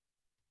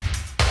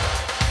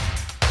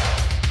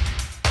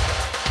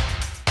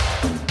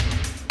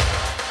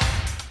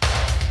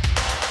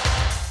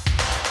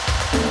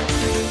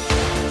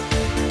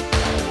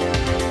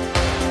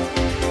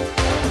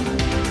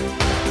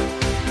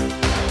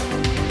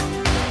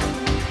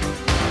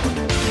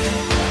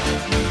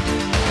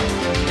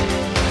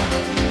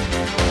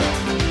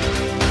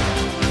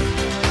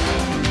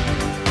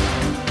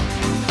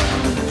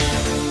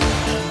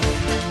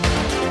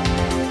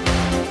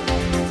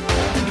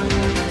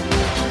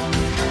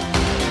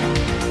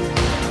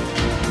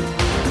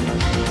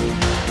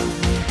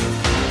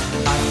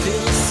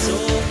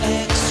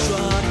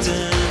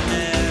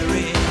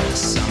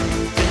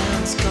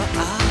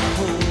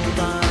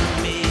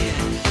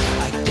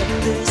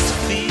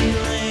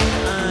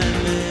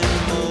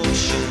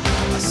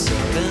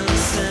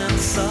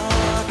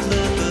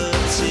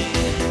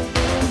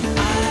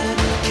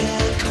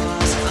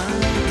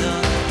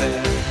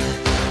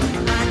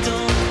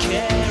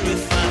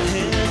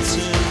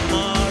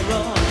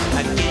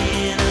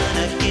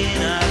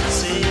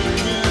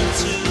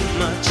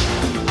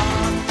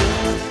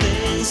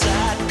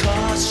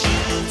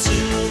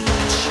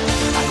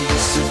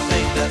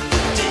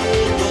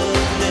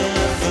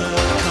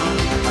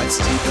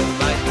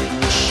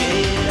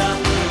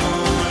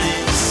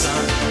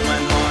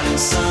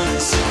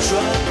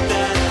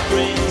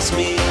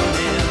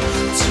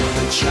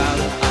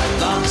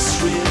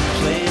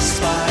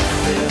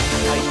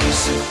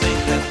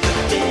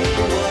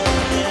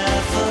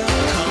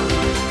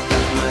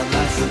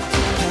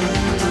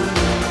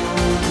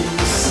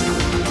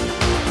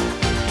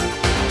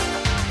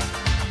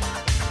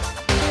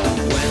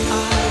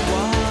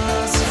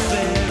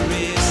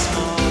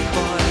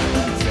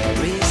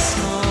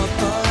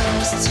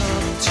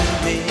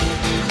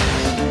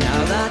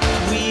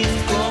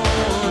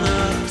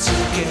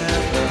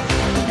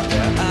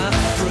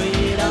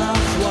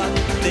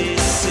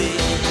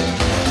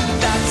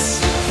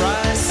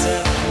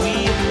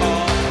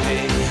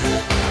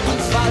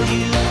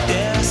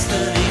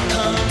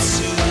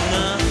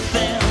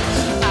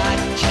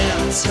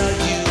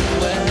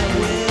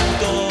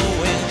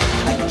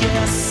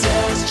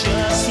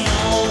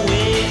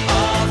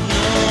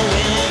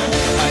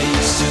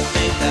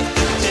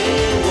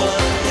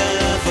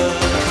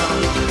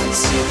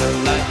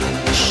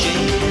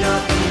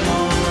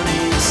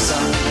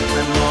 Sun,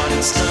 the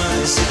morning sun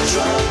is a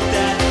drug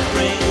that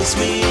brings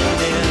me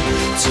near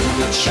to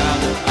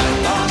child that I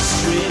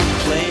lost,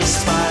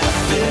 replaced by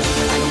fear.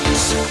 I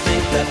used to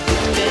think that the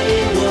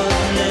day would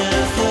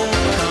never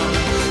come,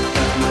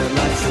 that my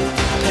life would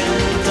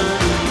depend on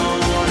the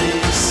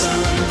morning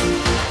sun.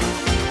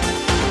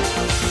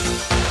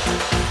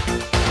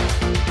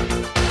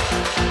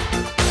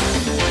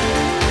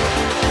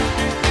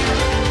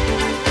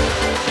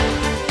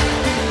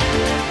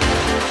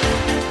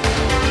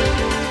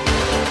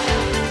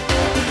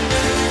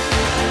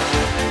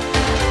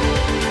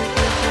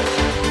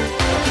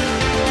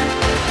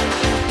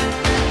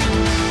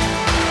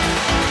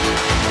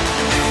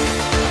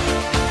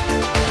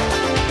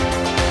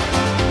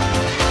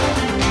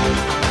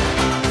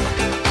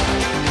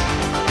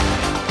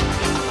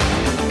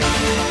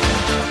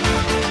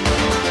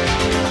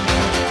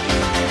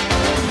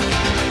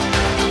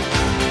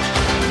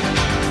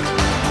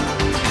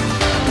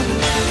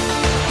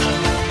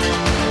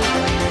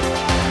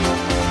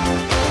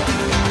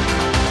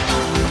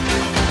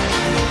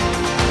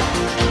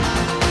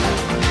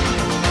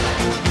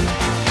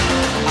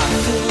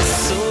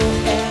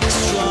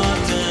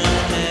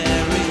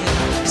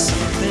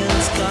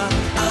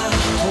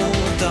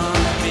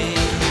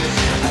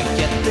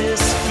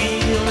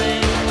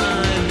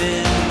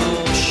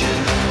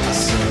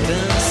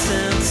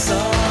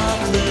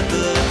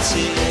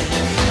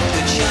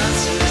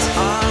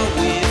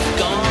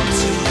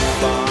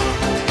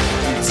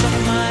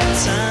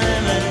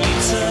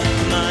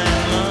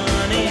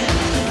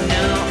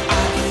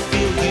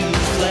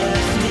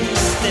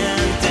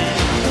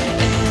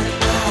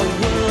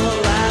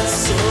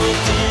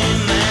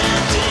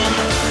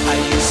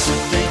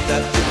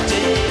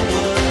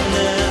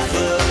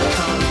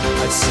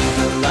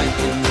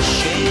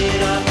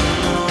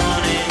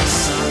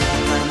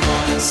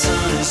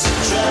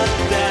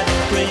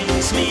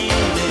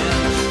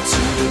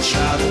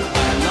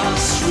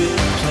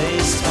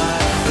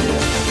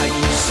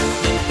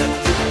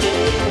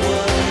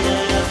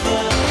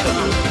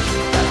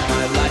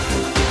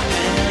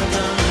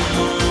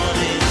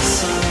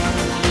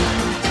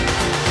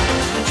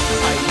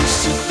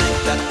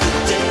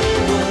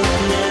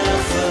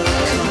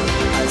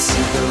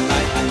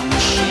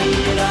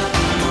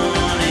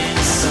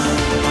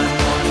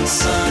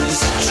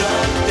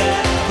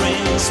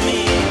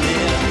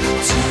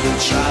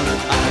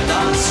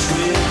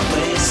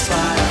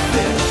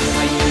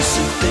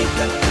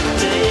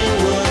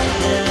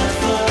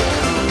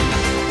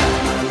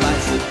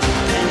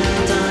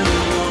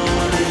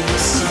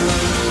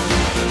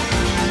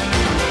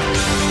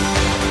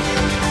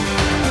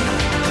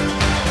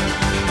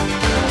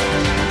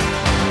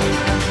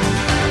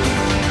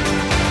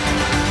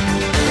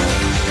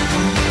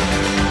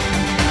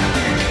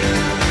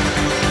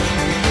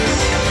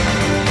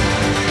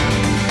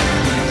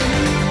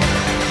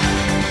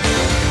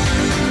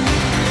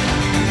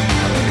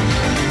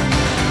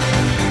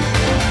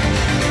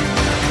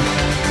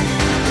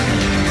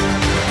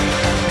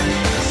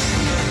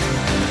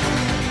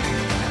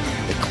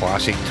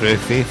 Classic True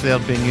Faith there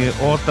by New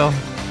Order.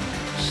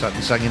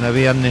 Sitting singing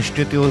away in the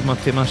studio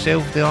to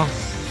myself there.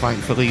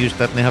 Thankfully you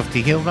didn't have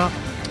to hear that.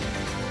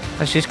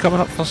 This is coming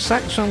up for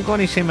 6, so I'm going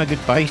to say my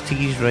goodbyes to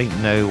you right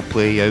now. I'll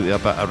play you out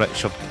a bit of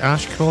Richard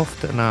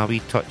Ashcroft and a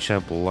wee touch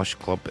of Lush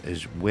Club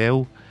as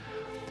well.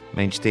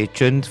 Mind stay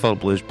tuned for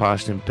Blues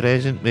Past and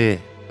Present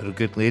with our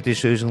good lady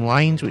Susan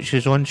Lyons, which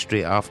is on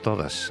straight after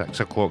this,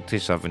 6 o'clock to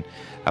 7.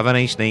 Have a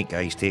nice night,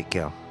 guys. Take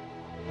care.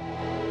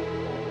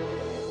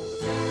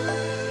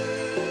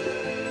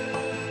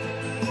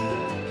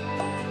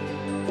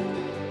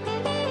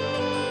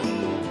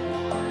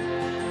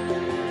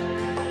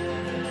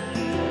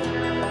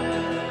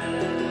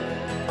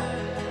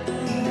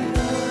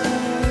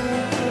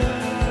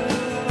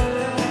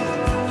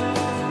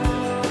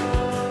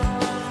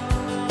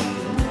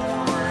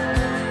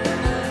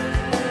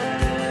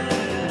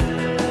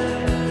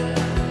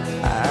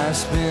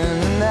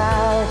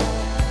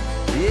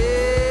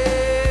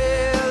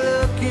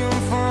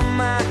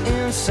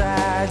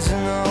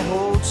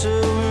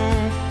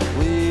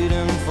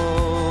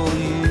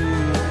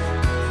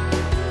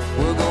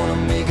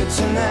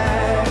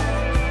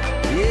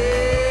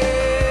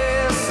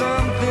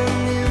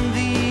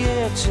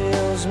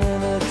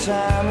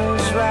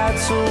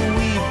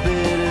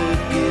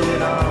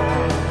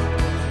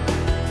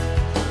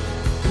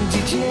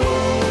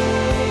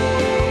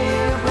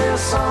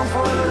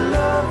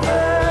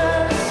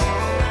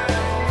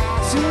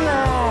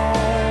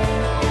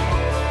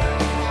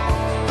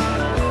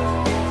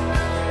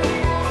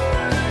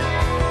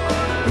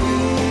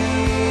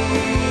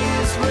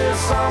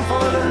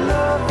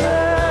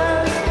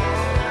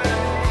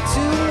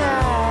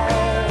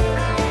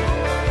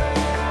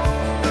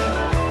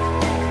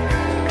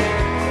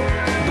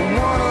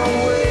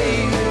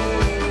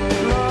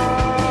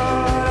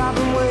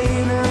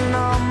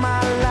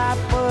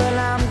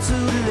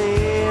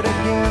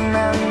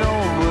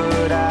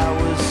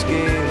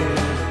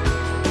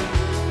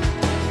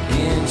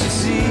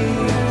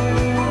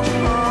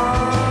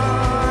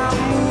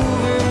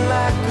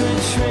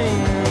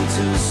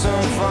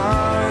 Some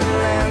foreign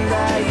land I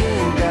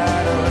ain't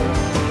got a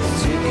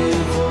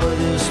ticket for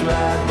this.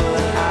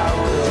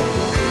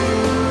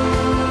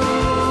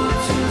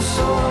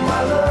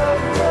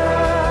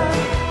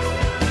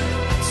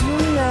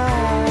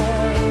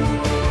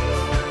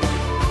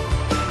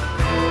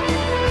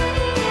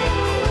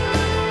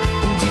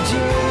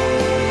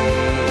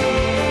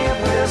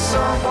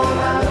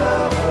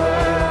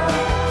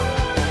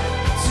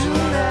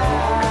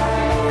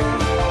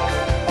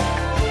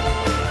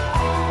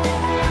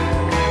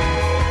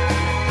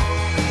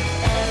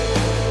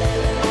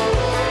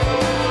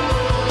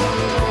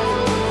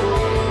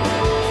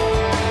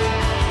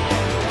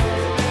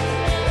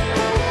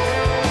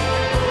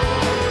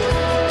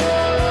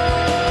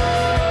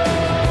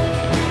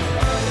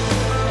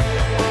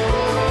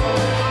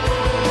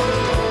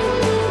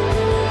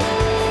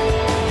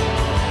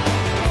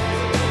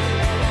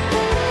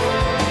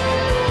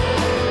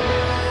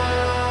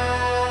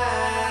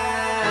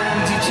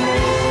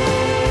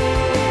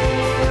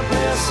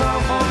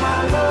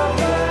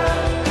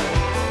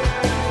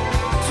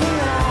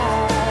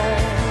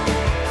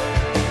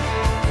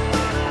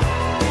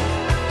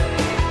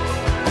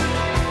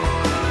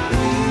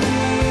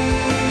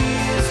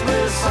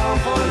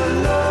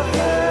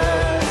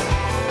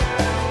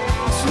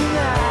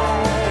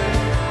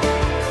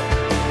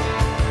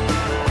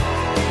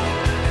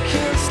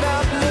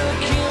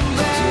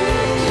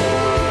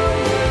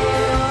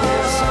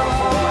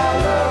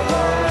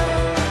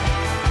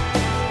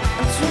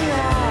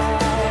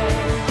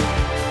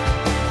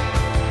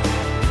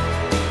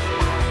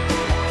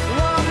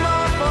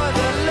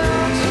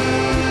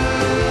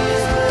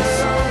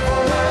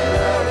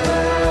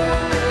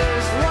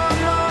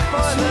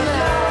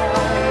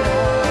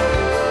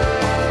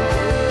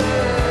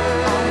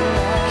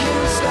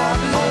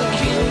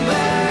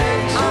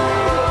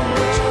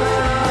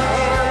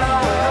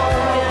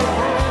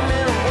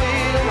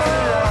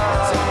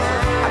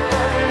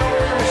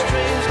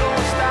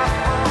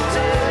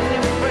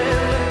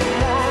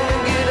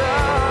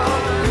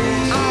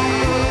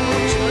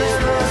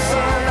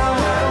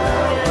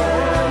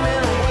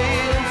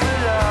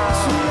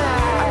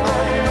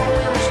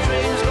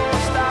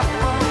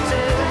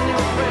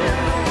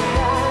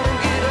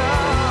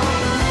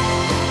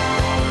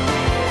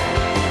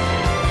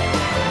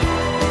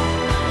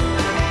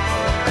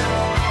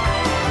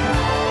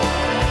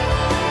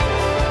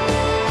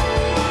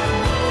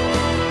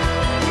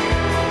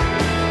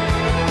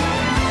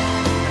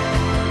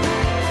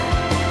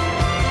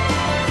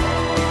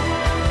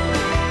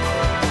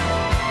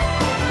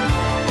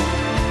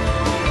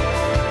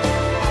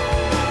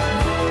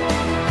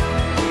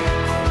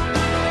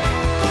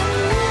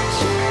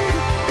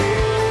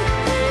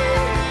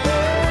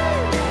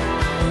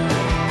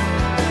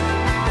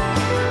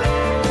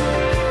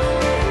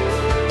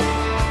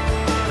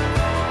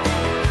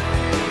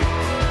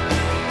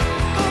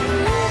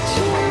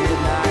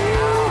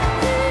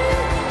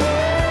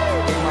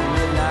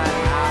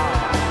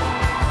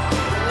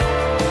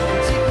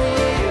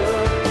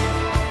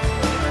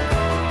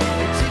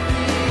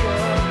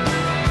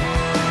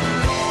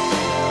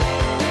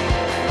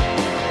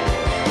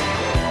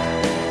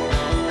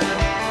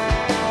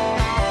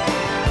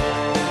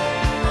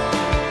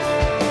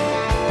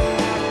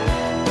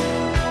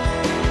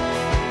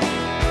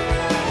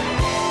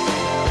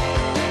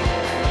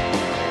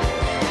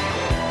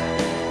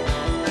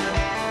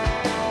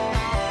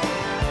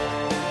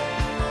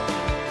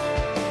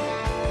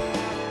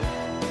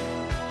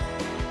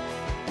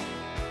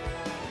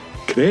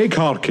 Craig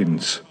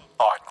Harkins.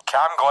 On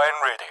Cam Glen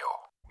Radio.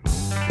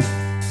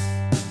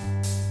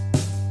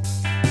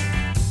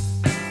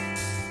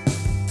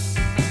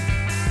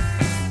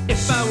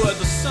 If I were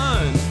the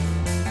sun,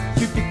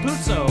 you'd be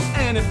Pluto.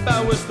 And if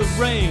I was the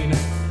rain,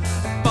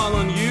 I'd fall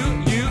on you.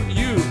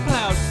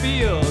 Plowed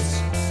fields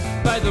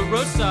by the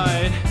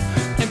roadside,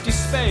 empty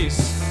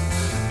space.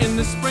 In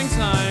the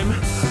springtime,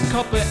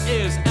 copper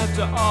is,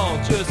 after all,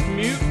 just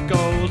mute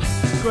gold.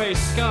 Grey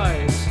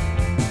skies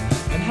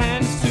and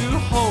hands to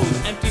hold.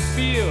 Empty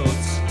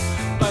fields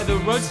by the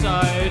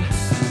roadside,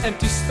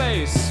 empty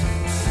space.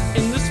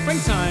 In the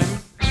springtime,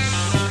 if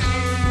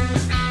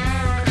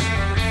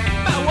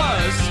I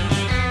was,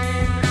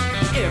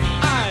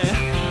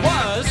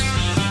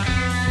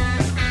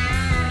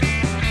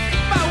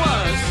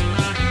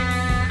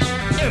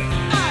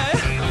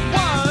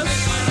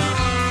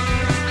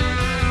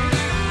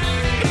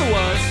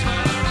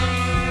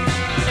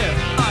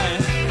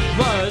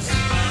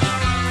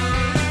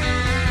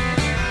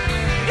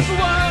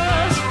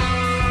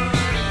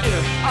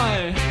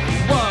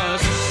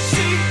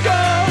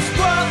 seagulls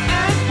whirl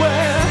and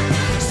whir,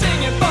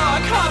 singing for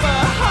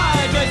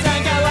carbohydrates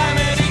and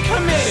calamity.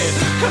 Committed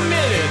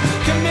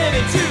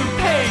to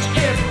page.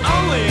 If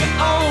only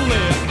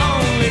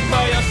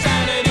for your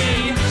sanity.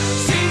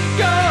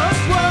 Seagulls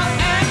whirl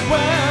and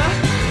whir,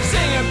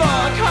 singing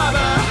for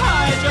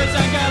carbohydrates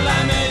and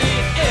calamity.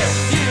 If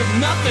you've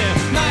nothing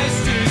nice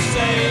to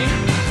say,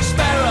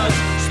 spare us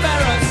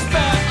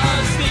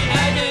the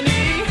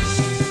agony.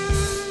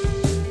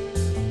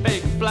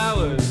 Fake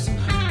flowers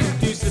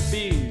confuse the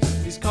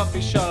bees. These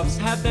coffee shops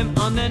have them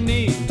on their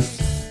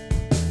knees.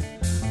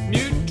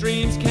 Mute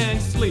dreams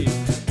can't sleep,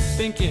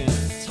 thinking,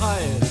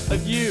 tired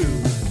of you.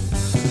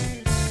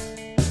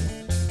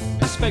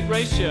 Aspect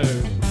ratio,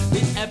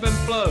 the ebb and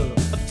flow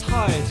of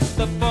tides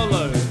that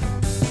follow.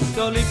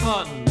 Dolly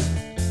Parton,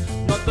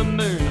 not the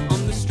moon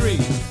on the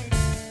street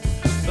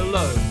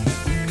below.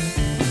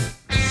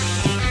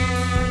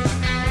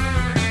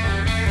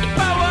 If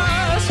I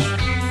was,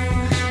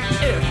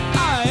 if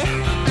I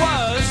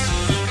was,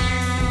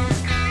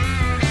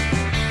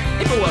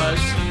 if I was, if I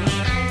was,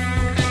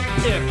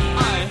 if I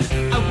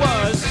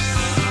was, if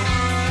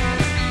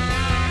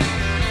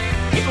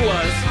I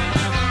was,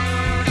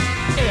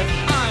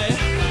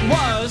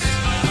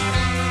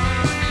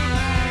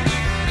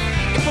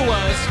 if I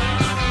was,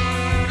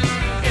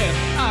 if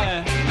I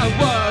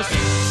was,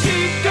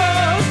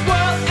 seagulls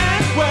whirl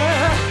and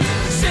whir,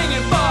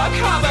 singing for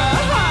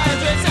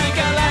carbohydrates and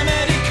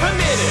calamity.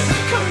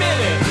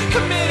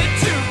 Committed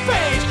to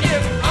page.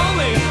 If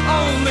only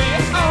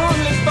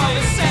for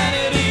your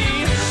sanity.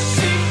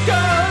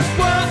 Seagulls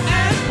whirl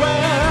and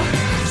whir,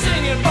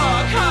 singing for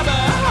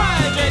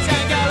carbohydrates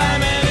and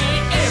calamity.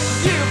 If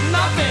you've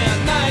nothing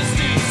nice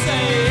to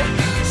say,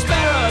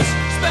 spare us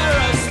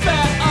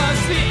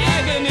the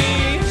agony.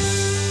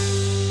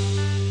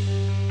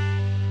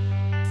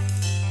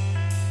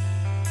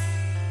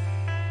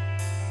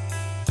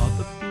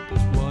 Other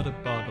people's water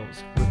bottles,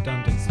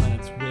 redundant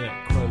slants, we're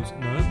crows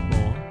no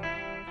more.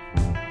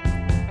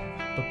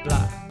 But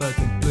blackbirds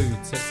and blue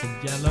tits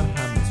and yellow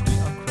hammers, we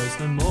are crows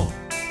no more.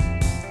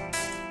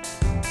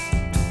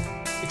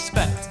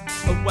 Expect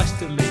a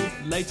westerly,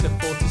 later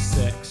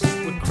 46,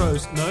 we're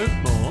crows no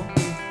more.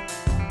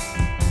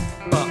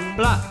 But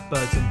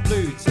blackbirds and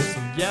blue tits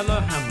and yellow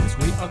hammers,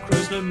 we are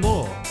crows no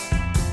more.